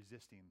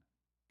resisting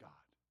God.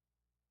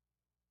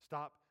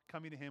 Stop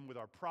coming to him with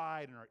our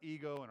pride and our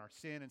ego and our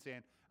sin and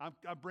saying, I'm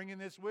bringing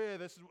this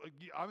with.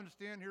 I'm going to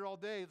stand here all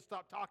day. Let's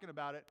stop talking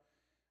about it.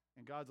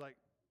 And God's like,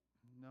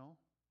 no.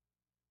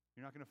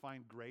 You're not going to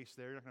find grace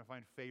there. You're not going to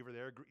find favor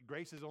there.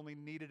 Grace is only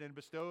needed and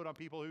bestowed on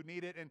people who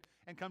need it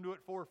and come to it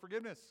for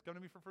forgiveness. Come to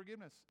me for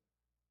forgiveness.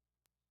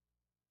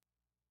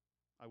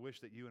 I wish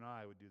that you and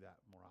I would do that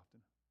more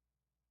often.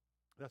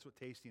 That's what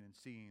tasting and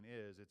seeing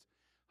is. It's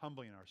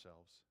humbling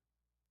ourselves.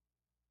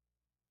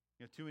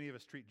 You know, too many of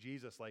us treat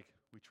Jesus like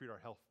we treat our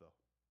health, though.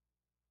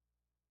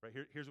 Right?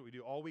 Here's what we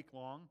do. All week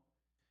long,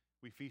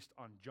 we feast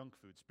on junk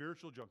food,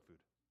 spiritual junk food.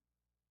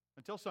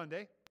 Until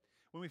Sunday,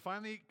 when we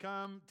finally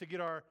come to get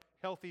our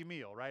healthy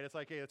meal, right? It's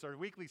like, hey, it's our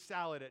weekly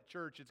salad at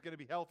church. It's going to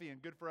be healthy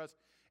and good for us,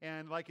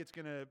 and like it's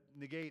going to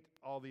negate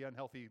all the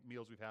unhealthy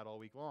meals we've had all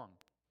week long.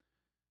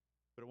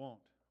 But it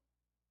won't.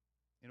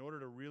 In order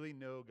to really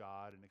know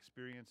God and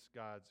experience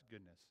God's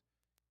goodness,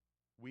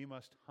 we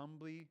must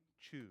humbly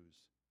choose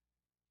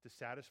to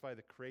satisfy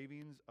the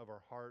cravings of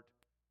our heart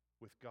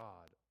with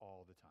God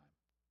all the time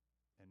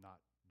and not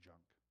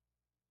junk.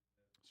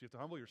 So you have to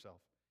humble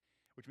yourself,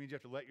 which means you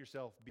have to let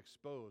yourself be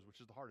exposed,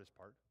 which is the hardest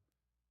part.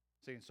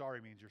 Saying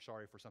sorry means you're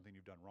sorry for something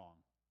you've done wrong,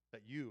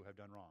 that you have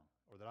done wrong,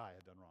 or that I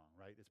have done wrong,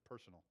 right? It's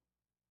personal.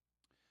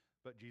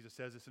 But Jesus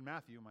says this in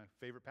Matthew, my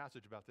favorite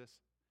passage about this.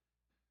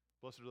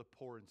 Blessed are the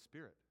poor in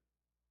spirit.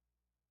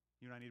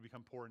 You and I need to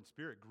become poor in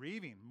spirit,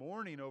 grieving,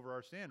 mourning over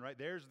our sin, right?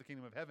 There's the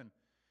kingdom of heaven.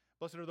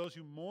 Blessed are those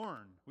who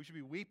mourn. We should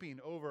be weeping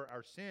over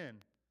our sin,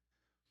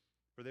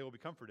 for they will be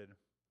comforted.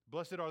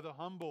 Blessed are the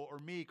humble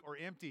or meek or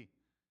empty.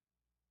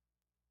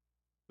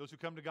 Those who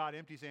come to God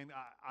empty, saying,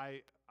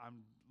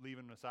 I'm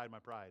leaving aside my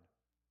pride.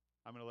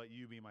 I'm going to let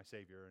you be my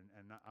Savior,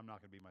 and I'm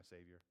not going to be my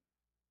Savior.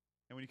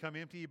 And when you come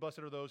empty, blessed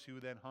are those who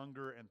then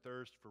hunger and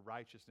thirst for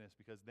righteousness,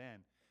 because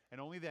then,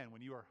 and only then,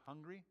 when you are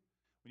hungry,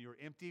 when you are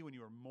empty, when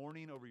you are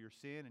mourning over your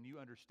sin, and you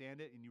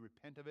understand it, and you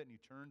repent of it, and you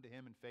turn to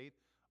Him in faith,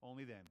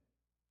 only then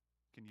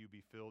can you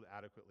be filled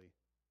adequately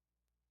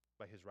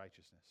by His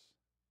righteousness.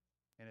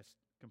 And it's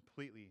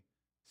completely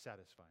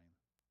satisfying.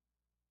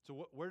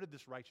 So where did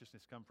this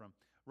righteousness come from?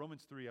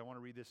 Romans 3, I want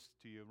to read this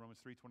to you, Romans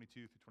 3, 22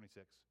 through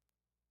 26.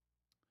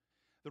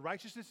 The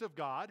righteousness of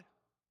God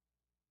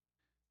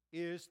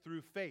is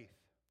through faith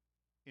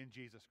in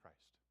Jesus Christ,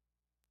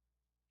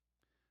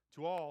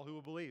 to all who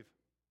will believe,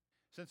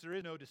 since there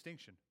is no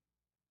distinction.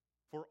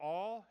 For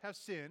all have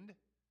sinned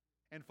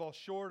and fall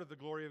short of the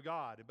glory of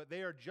God, but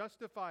they are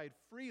justified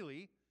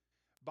freely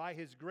by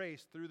His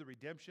grace through the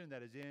redemption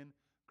that is in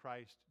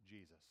Christ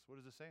Jesus. What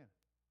is it saying?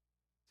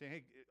 Saying,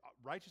 hey,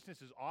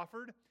 righteousness is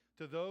offered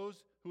to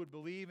those who would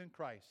believe in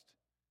Christ.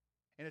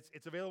 And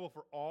it's available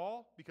for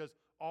all, because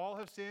all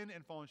have sinned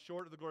and fallen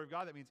short of the glory of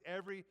God. That means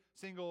every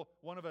single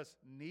one of us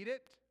need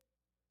it.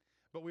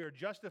 but we are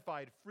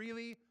justified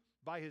freely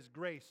by His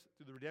grace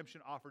through the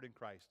redemption offered in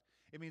Christ.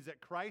 It means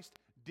that Christ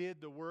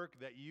did the work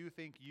that you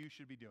think you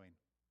should be doing.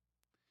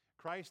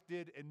 Christ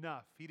did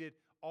enough. He did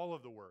all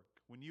of the work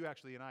when you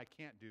actually and I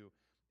can't do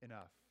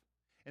enough.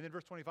 And then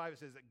verse 25, it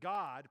says that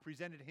God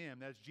presented Him,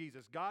 that's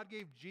Jesus. God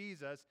gave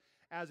Jesus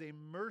as a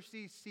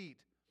mercy seat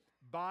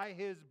by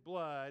His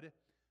blood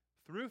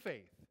through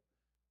faith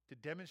to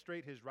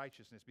demonstrate His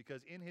righteousness,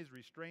 because in His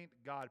restraint,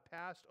 God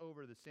passed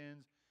over the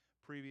sins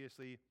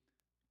previously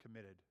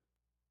committed.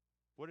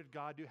 What did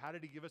God do? How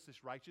did He give us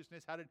this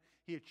righteousness? How did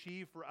He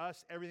achieve for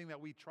us everything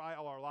that we try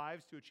all our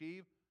lives to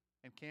achieve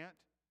and can't?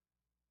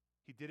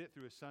 He did it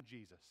through His Son,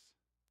 Jesus.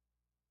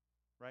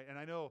 Right? And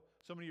I know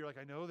so many of you are like,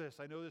 I know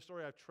this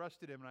story, I've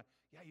trusted Him. And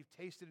you've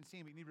tasted and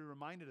seen, but you need to be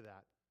reminded of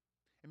that.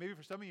 And maybe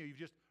for some of you, you've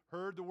just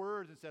heard the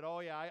words and said, oh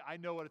yeah, I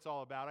know what it's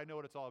all about. I know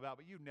what it's all about,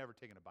 but you've never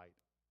taken a bite.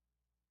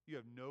 You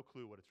have no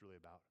clue what it's really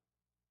about.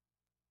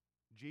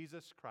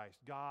 Jesus Christ,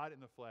 God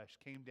in the flesh,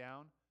 came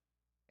down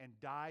and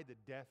died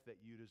the death that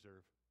you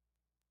deserve.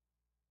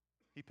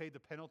 He paid the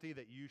penalty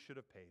that you should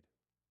have paid.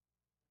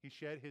 He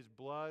shed His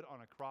blood on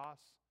a cross,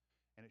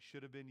 and it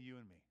should have been you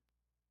and me.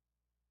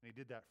 And He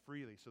did that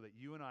freely so that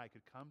you and I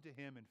could come to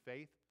Him in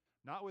faith,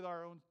 not with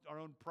our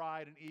own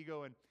pride and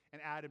ego and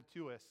add Him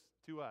to us.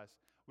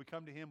 We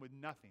come to Him with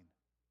nothing.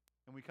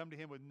 And we come to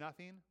Him with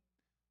nothing.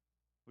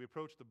 We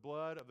approach the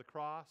blood of the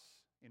cross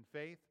in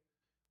faith.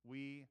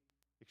 We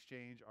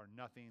exchange our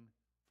nothing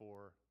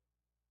for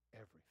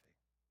everything.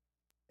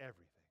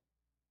 Everything.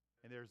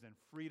 And there's then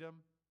freedom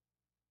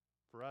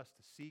for us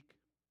to seek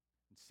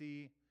and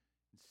see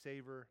and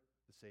savor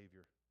the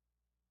Savior.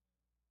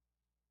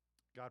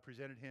 God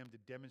presented Him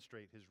to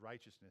demonstrate His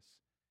righteousness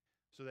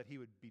so that He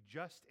would be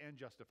just and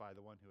justify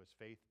the one who has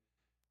faith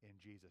in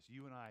Jesus.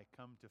 You and I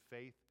come to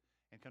faith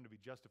and come to be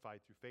justified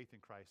through faith in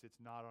Christ.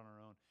 It's not on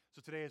our own.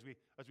 So today, as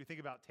we think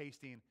about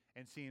tasting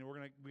and seeing,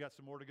 we got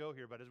some more to go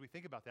here, but as we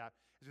think about that,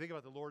 as we think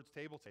about the Lord's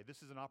table today,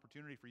 this is an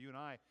opportunity for you and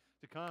I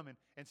to come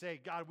and say,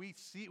 God, we've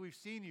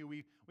seen you,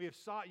 we have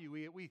sought you,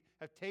 we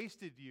have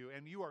tasted you,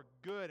 and you are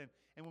good.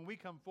 And when we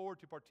come forward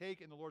to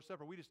partake in the Lord's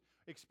Supper, we just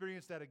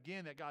experience that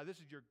again, that God, this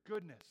is your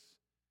goodness.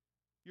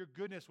 Your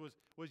goodness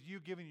was you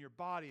giving your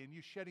body and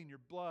you shedding your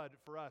blood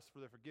for us for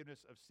the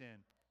forgiveness of sin.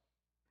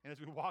 And as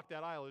we walk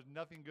that aisle, there's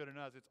nothing good in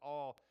us. It's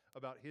all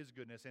about His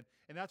goodness.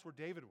 And that's where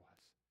David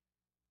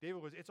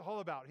was. It's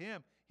all about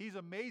Him. He's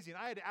amazing.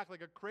 I had to act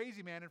like a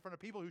crazy man in front of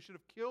people who should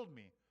have killed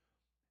me.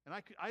 And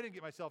I didn't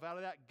get myself out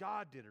of that.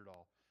 God did it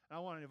all. And I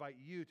want to invite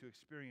you to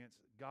experience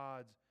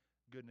God's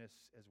goodness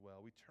as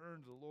well. We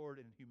turn to the Lord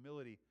in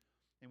humility,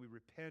 and we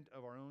repent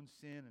of our own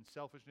sin and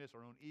selfishness,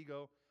 our own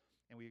ego,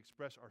 and we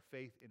express our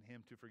faith in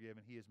Him to forgive,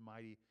 and He is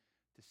mighty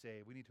to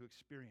save. We need to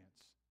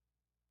experience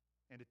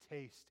and to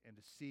taste and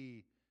to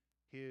see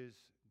His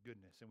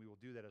goodness, and we will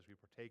do that as we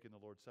partake in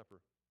the Lord's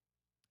Supper.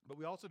 But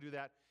we also do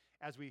that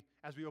as we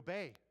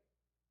obey,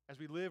 as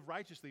we live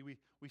righteously.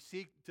 We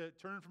seek to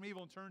turn from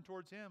evil and turn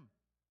towards Him.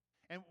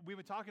 And we've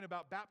been talking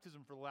about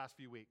baptism for the last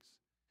few weeks.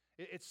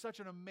 It's such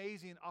an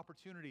amazing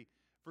opportunity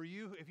for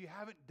you. If you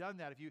haven't done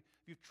that, if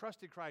you've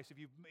trusted Christ,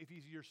 if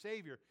He's your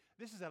Savior,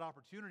 this is that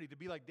opportunity to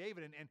be like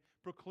David and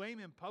proclaim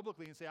Him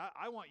publicly and say,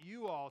 I want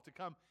you all to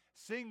come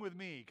sing with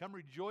me, come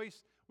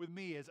rejoice with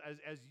me as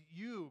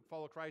you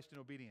follow Christ in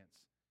obedience.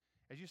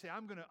 As you say,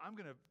 I'm gonna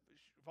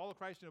follow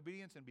Christ in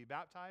obedience and be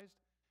baptized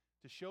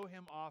to show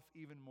Him off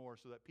even more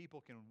so that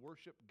people can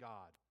worship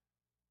God.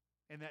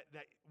 And that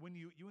when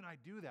you and I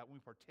do that, when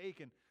we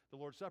partake in the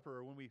Lord's Supper,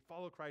 or when we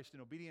follow Christ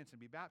in obedience and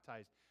be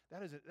baptized,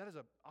 that is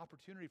an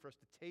opportunity for us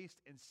to taste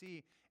and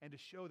see and to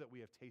show that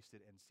we have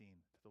tasted and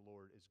seen that the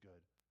Lord is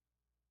good.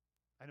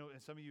 I know,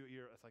 and some of you,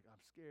 it's like,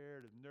 I'm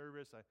scared and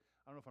nervous. I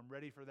don't know if I'm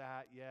ready for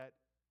that yet.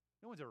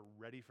 No one's ever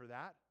ready for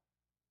that.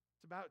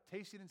 It's about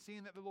tasting and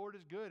seeing that the Lord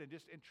is good and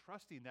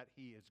trusting that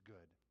He is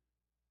good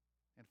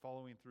and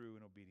following through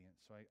in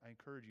obedience. So I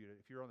encourage you,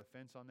 if you're on the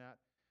fence on that,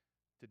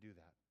 to do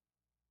that.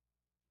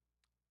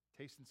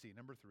 Taste and see,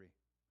 number 3.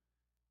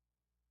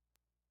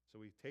 So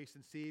we taste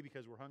and see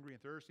because we're hungry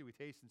and thirsty. We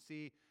taste and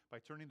see by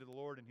turning to the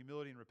Lord in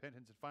humility and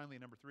repentance. And finally,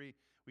 number 3,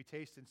 we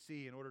taste and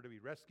see in order to be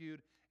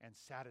rescued and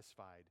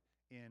satisfied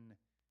in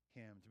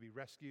Him. To be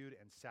rescued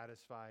and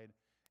satisfied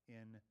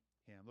in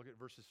Him. Look at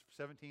verses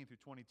 17 through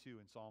 22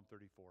 in Psalm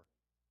 34.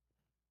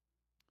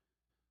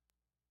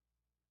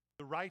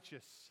 The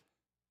righteous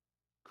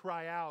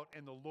cry out,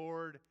 and the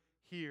Lord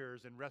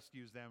hears and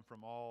rescues them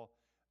from all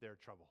their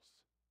troubles.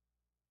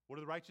 What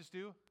do the righteous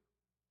do?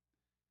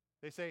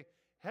 They say,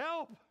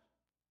 help!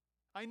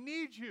 I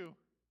need you.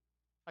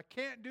 I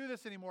can't do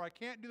this anymore. I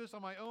can't do this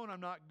on my own. I'm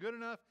not good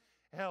enough.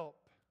 Help.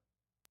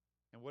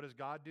 And what does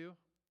God do?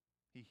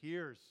 He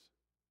hears.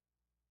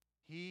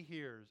 He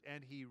hears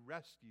and He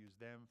rescues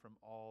them from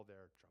all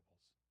their troubles.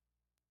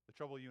 The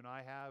trouble you and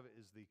I have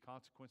is the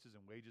consequences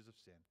and wages of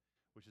sin,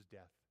 which is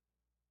death.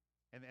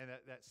 And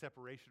that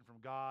separation from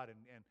God,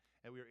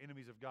 and we are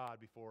enemies of God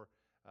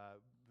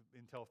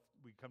until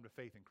we come to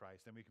faith in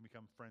Christ, then we can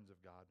become friends of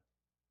God.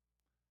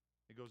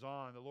 It goes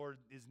on, the Lord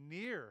is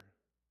near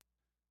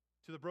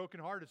to the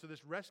brokenhearted. So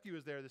this rescue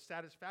is there. The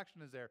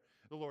satisfaction is there.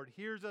 The Lord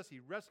hears us. He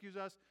rescues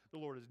us. The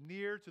Lord is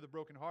near to the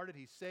brokenhearted.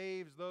 He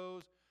saves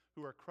those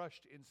who are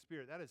crushed in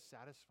spirit. That is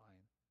satisfying.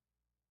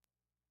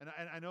 And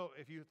I know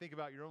if you think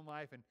about your own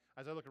life, and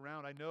as I look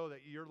around, I know that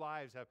your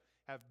lives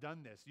have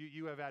done this.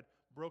 You have had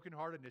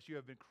brokenheartedness. You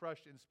have been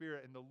crushed in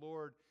spirit, and the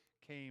Lord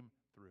came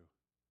through.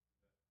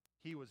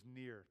 He was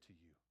near to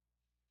you.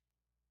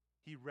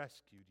 He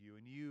rescued you,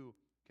 and you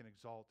can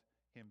exalt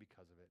him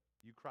because of it.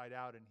 You cried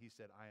out, and he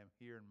said, I am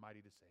here and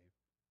mighty to save.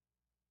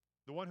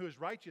 The one who is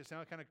righteous,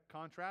 now it kind of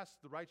contrasts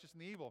the righteous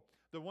and the evil.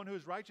 The one who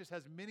is righteous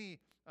has many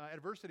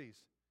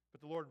adversities,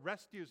 but the Lord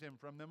rescues him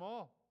from them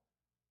all.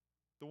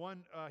 The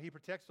one, he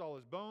protects all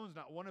his bones,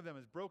 not one of them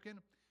is broken.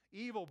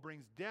 Evil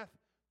brings death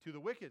to the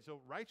wicked. So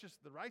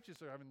the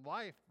righteous are having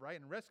life, right,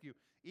 and rescue.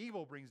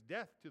 Evil brings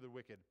death to the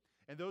wicked.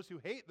 And those who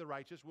hate the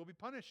righteous will be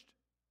punished.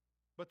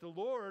 But the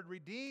Lord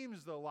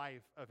redeems the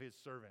life of his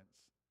servants.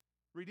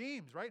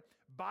 Redeems, right?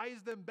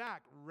 Buys them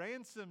back,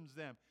 ransoms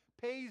them,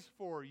 pays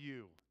for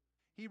you.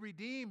 He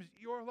redeems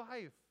your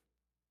life.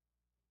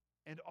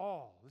 And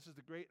all, this is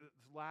this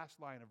last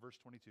line of verse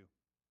 22.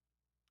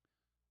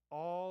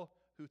 All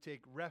who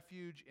take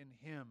refuge in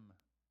him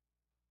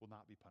will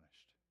not be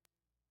punished.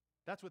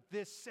 That's what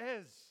this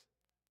says.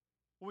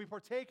 When we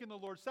partake in the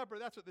Lord's Supper,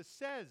 that's what this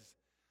says.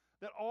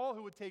 That all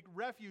who would take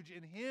refuge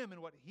in him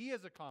and what he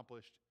has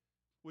accomplished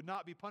would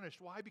not be punished.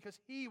 Why? Because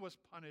he was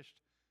punished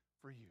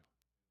for you.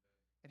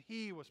 And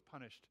he was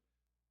punished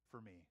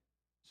for me.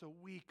 So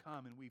we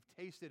come and we've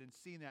tasted and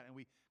seen that, and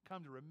we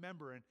come to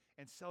remember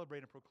and celebrate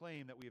and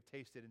proclaim that we have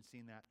tasted and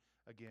seen that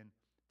again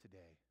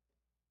today.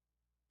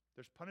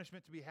 There's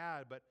punishment to be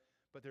had, but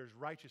there's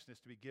righteousness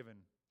to be given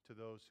to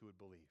those who would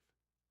believe.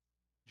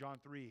 John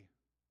 3,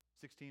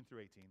 16 through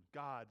 18.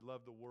 God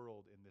loved the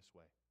world in this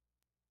way,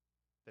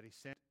 that he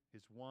sent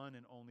his one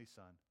and only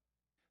Son,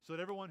 so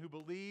that everyone who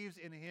believes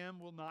in him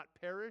will not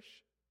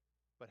perish,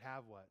 but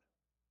have what?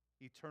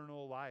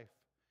 Eternal life.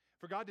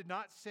 For God did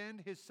not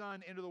send his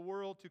Son into the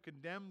world to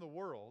condemn the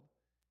world,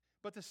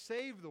 but to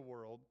save the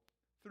world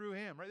through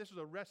him. Right? This was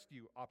a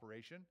rescue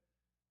operation.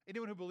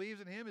 Anyone who believes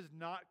in him is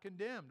not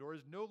condemned or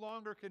is no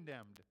longer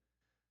condemned.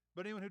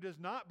 But anyone who does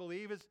not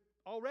believe is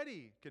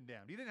already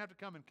condemned. He didn't have to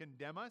come and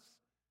condemn us.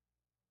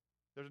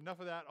 There's enough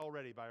of that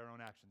already by our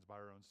own actions, by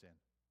our own sin.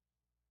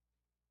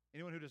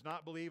 Anyone who does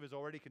not believe is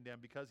already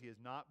condemned because he has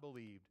not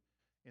believed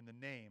in the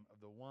name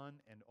of the one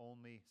and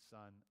only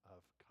Son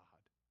of God.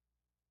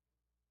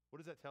 What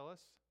does that tell us?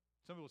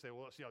 Some people say,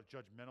 well, see how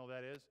judgmental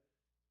that is?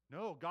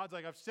 No, God's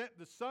like, I've sent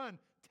the Son.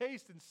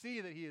 Taste and see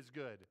that he is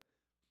good.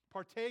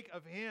 Partake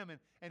of him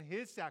and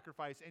his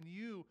sacrifice, and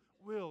you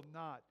will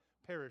not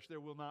perish. There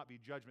will not be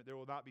judgment. There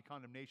will not be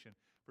condemnation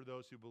for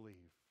those who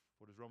believe.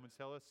 What does Romans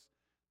tell us?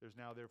 There's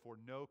now, therefore,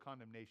 no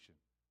condemnation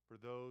for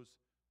those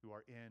who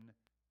are in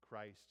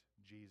Christ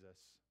Jesus.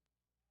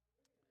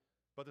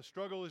 But the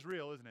struggle is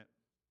real, isn't it?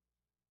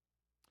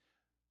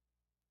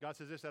 God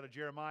says this out of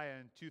Jeremiah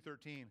in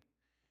 2:13.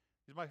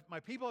 My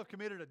people have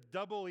committed a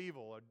double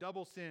evil, a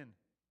double sin.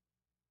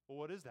 Well,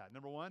 what is that?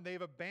 Number one,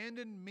 they've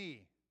abandoned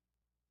me,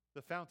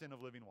 the fountain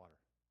of living water.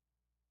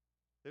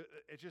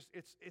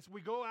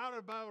 We go out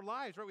about our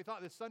lives, right? We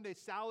thought this Sunday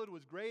salad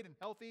was great and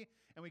healthy,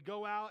 and we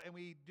go out and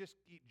we just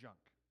eat junk.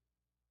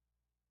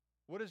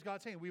 What is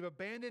God saying? We've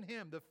abandoned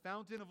him, the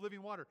fountain of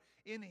living water.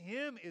 In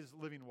him is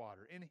living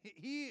water.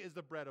 He is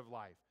the bread of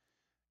life.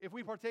 If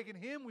we partake in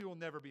him, we will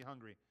never be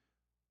hungry.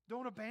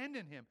 Don't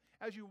abandon him.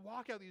 As you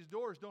walk out these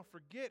doors, don't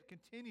forget,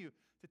 continue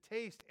to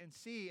taste and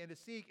see and to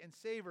seek and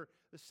savor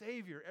the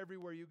Savior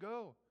everywhere you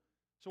go.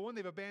 So one,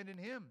 they've abandoned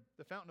him,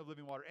 the fountain of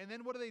living water. And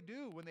then what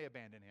do when they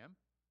abandon him?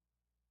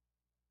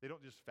 They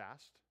don't just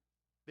fast.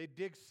 They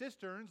dig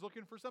cisterns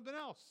looking for something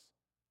else.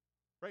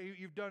 Right?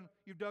 You've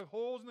dug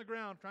holes in the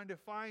ground trying to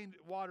find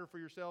water for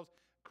yourselves,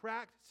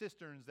 cracked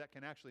cisterns that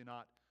can actually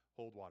not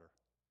hold water.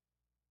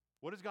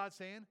 What is God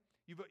saying?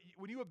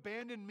 When you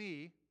abandon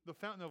me, the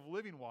fountain of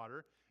living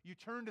water, you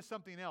turn to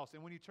something else.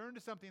 And when you turn to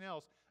something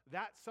else,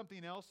 that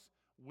something else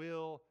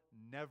will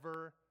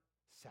never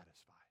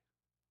satisfy.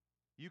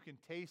 You can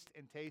taste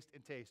and taste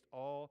and taste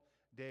all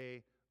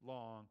day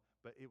long,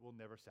 but it will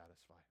never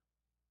satisfy.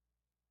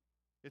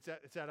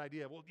 It's that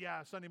idea. Well,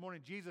 yeah, Sunday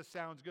morning Jesus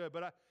sounds good,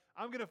 but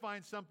I'm going to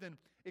find something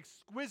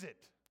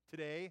exquisite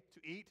today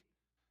to eat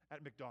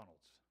at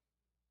McDonald's.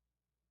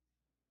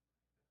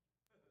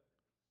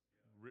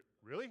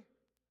 Really?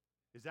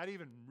 Is that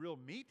even real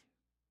meat?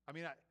 I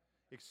mean,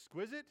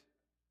 exquisite?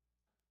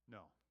 No.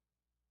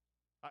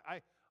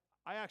 I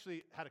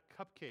actually had a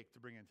cupcake to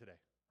bring in today,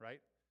 right?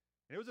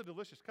 And it was a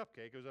delicious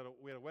cupcake.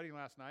 We had a wedding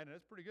last night, and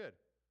it's pretty good.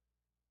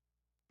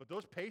 But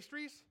those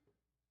pastries,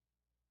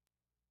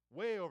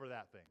 way over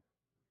that thing.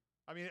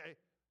 I mean,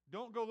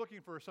 don't go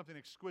looking for something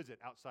exquisite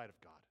outside of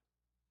God.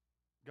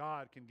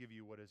 God can give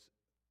you what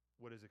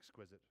is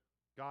exquisite.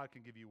 God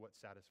can give you what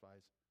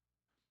satisfies.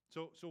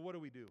 So what do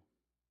we do?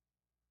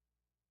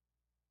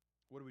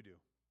 What do we do?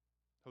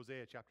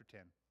 Hosea chapter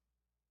 10,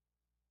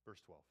 verse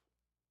 12.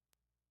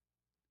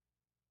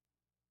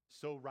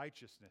 Sow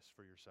righteousness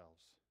for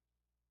yourselves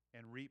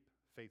and reap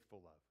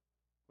faithful love.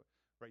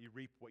 Right? You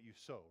reap what you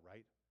sow,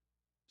 right?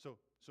 So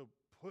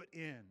put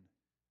in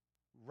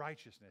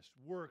righteousness,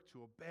 work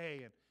to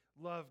obey and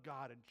love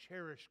God and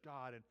cherish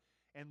God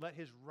and let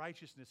His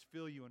righteousness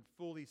fill you and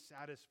fully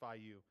satisfy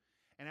you.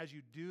 And as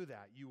you do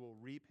that, you will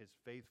reap His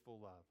faithful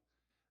love,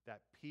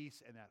 that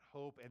peace and that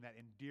hope and that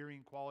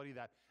endearing quality,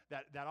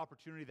 that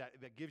opportunity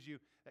that gives you,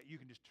 that you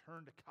can just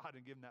turn to God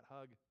and give Him that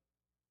hug.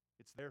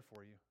 It's there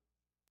for you.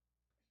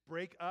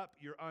 Break up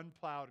your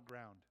unplowed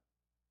ground.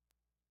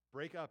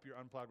 Break up your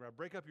unplowed ground.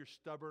 Break up your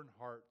stubborn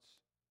hearts.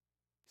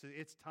 So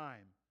it's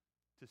time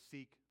to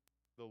seek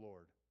the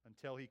Lord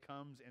until He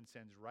comes and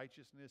sends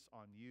righteousness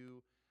on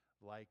you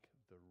like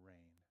the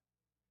rain.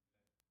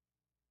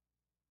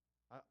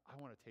 I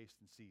want to taste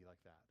and see like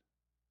that.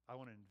 I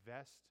want to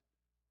invest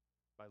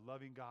by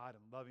loving God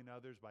and loving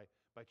others,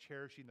 by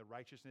cherishing the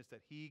righteousness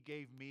that He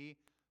gave me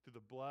through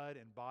the blood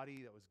and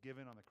body that was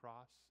given on the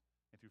cross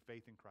and through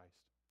faith in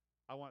Christ.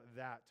 I want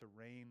that to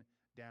rain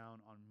down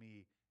on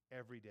me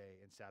every day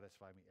and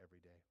satisfy me every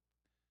day.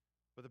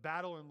 But the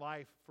battle in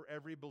life for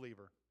every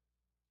believer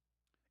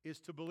is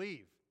to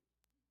believe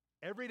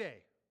every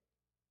day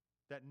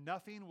that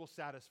nothing will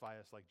satisfy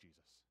us like Jesus.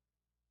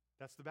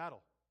 That's the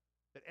battle.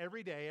 That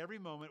every day, every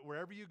moment,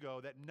 wherever you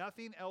go, that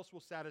nothing else will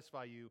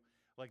satisfy you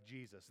like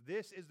Jesus.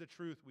 This is the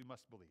truth we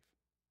must believe.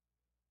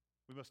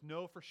 We must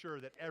know for sure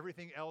that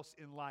everything else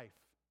in life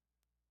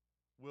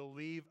will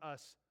leave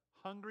us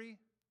hungry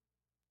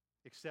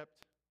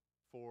except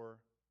for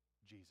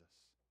Jesus.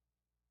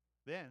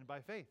 Then,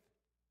 by faith,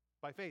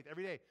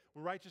 every day,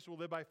 we're righteous, we'll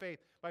live by faith.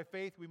 By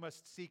faith, we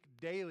must seek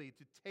daily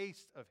to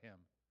taste of Him,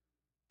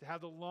 to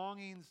have the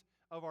longings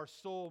of our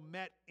soul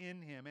met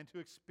in Him, and to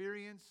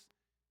experience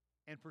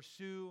and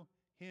pursue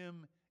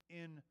Him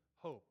in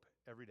hope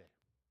every day.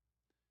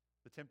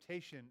 The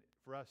temptation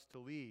for us to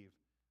leave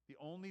the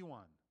only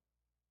one,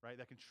 right,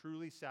 that can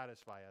truly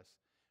satisfy us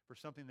for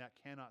something that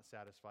cannot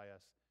satisfy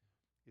us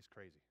is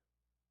crazy.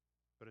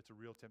 But it's a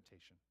real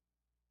temptation.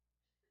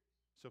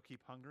 So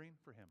keep hungering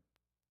for Him.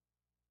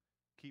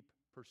 Keep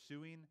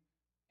pursuing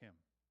Him.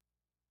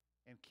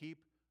 And keep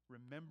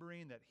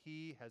remembering that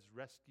He has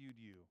rescued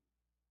you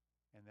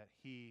and that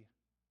He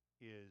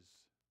is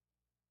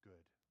good.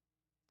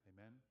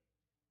 Amen.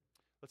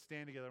 Let's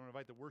stand together. I'm going to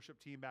invite the worship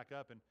team back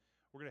up, and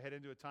we're going to head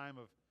into a time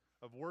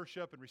of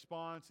worship and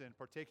response and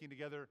partaking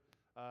together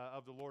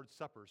of the Lord's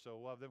Supper. So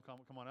we'll have them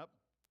come on up.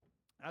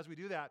 As we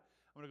do that,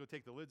 I'm going to go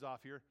take the lids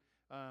off here.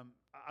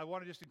 I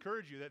want to just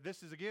encourage you that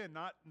this is, again,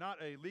 not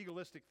a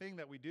legalistic thing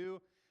that we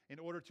do in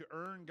order to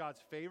earn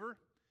God's favor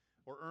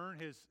or earn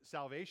His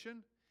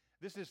salvation.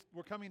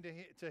 We're coming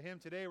to Him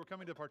today. We're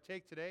coming to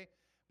partake today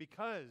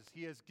because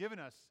He has given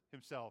us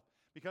Himself,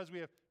 because we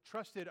have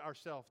trusted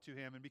ourselves to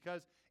Him, and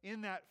because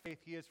in that faith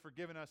He has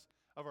forgiven us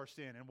of our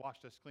sin and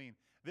washed us clean.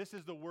 This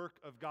is the work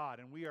of God,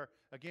 and we are,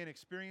 again,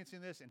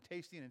 experiencing this and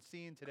tasting and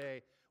seeing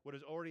today what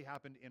has already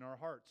happened in our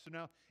hearts. So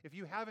now, if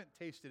you haven't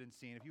tasted and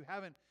seen, if you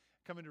haven't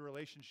come into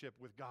relationship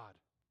with God,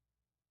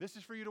 this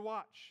is for you to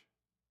watch.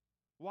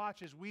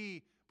 Watch as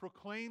we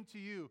proclaim to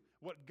you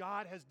what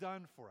God has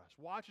done for us.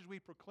 Watch as we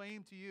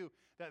proclaim to you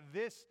that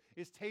this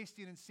is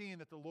tasting and seeing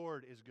that the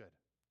Lord is good.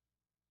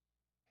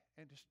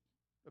 And just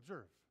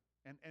observe.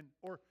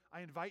 Or I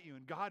invite you,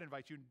 and God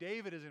invites you, and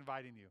David is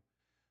inviting you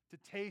to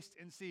taste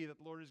and see that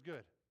the Lord is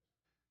good.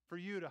 For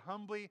you to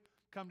humbly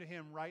come to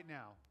Him right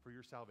now for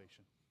your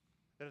salvation.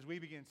 That as we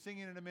begin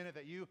singing in a minute,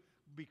 that you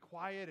be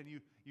quiet and you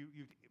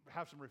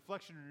have some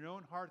reflection in your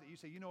own heart, that you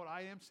say, you know what,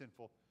 I am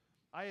sinful.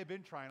 I have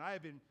been trying. I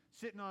have been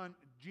sitting on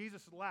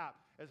Jesus' lap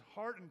as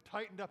hard and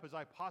tightened up as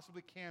I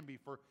possibly can be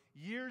for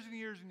years and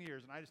years and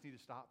years, and I just need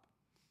to stop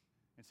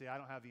and say, I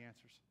don't have the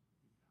answers.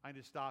 I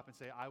need to stop and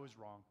say, I was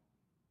wrong.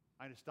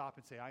 I need to stop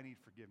and say, I need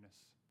forgiveness.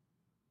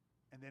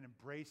 And then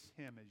embrace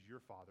Him as your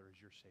Father, as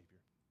your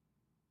Savior.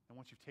 And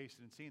once you've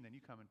tasted and seen, then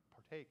you come and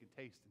partake and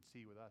taste and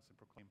see with us and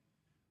proclaim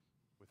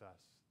with us.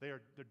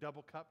 They're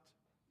double cupped,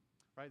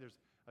 right? There's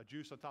a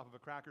juice on top of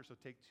a cracker, so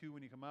take two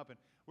when you come up. And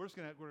the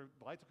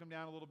lights will come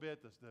down a little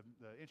bit.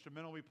 The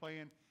instrumental will be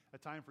playing. A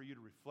time for you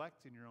to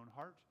reflect in your own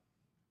heart.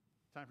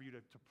 A time for you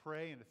to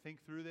pray and to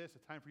think through this.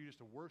 A time for you just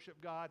to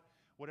worship God.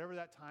 Whatever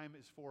that time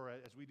is for,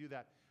 as we do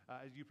that,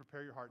 as you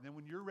prepare your heart. And then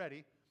when you're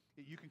ready,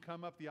 you can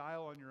come up the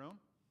aisle on your own,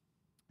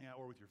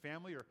 or with your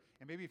family,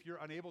 and maybe if you're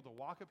unable to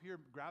walk up here,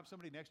 grab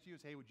somebody next to you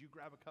and say, hey, would you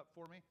grab a cup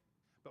for me?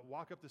 But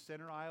walk up the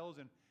center aisles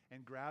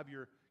and grab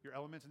your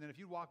elements. And then if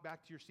you walk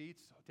back to your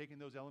seats, taking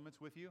those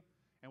elements with you,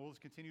 and we'll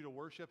just continue to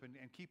worship and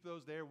keep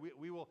those there.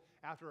 We will,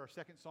 after our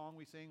second song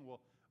we sing,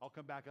 I'll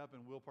come back up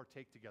and we'll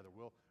partake together.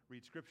 We'll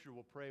read Scripture,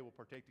 we'll pray, we'll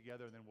partake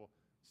together, and then we'll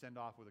send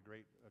off with a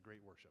great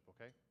worship,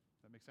 okay?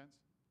 Does that make sense?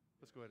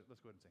 Let's go ahead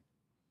and sing.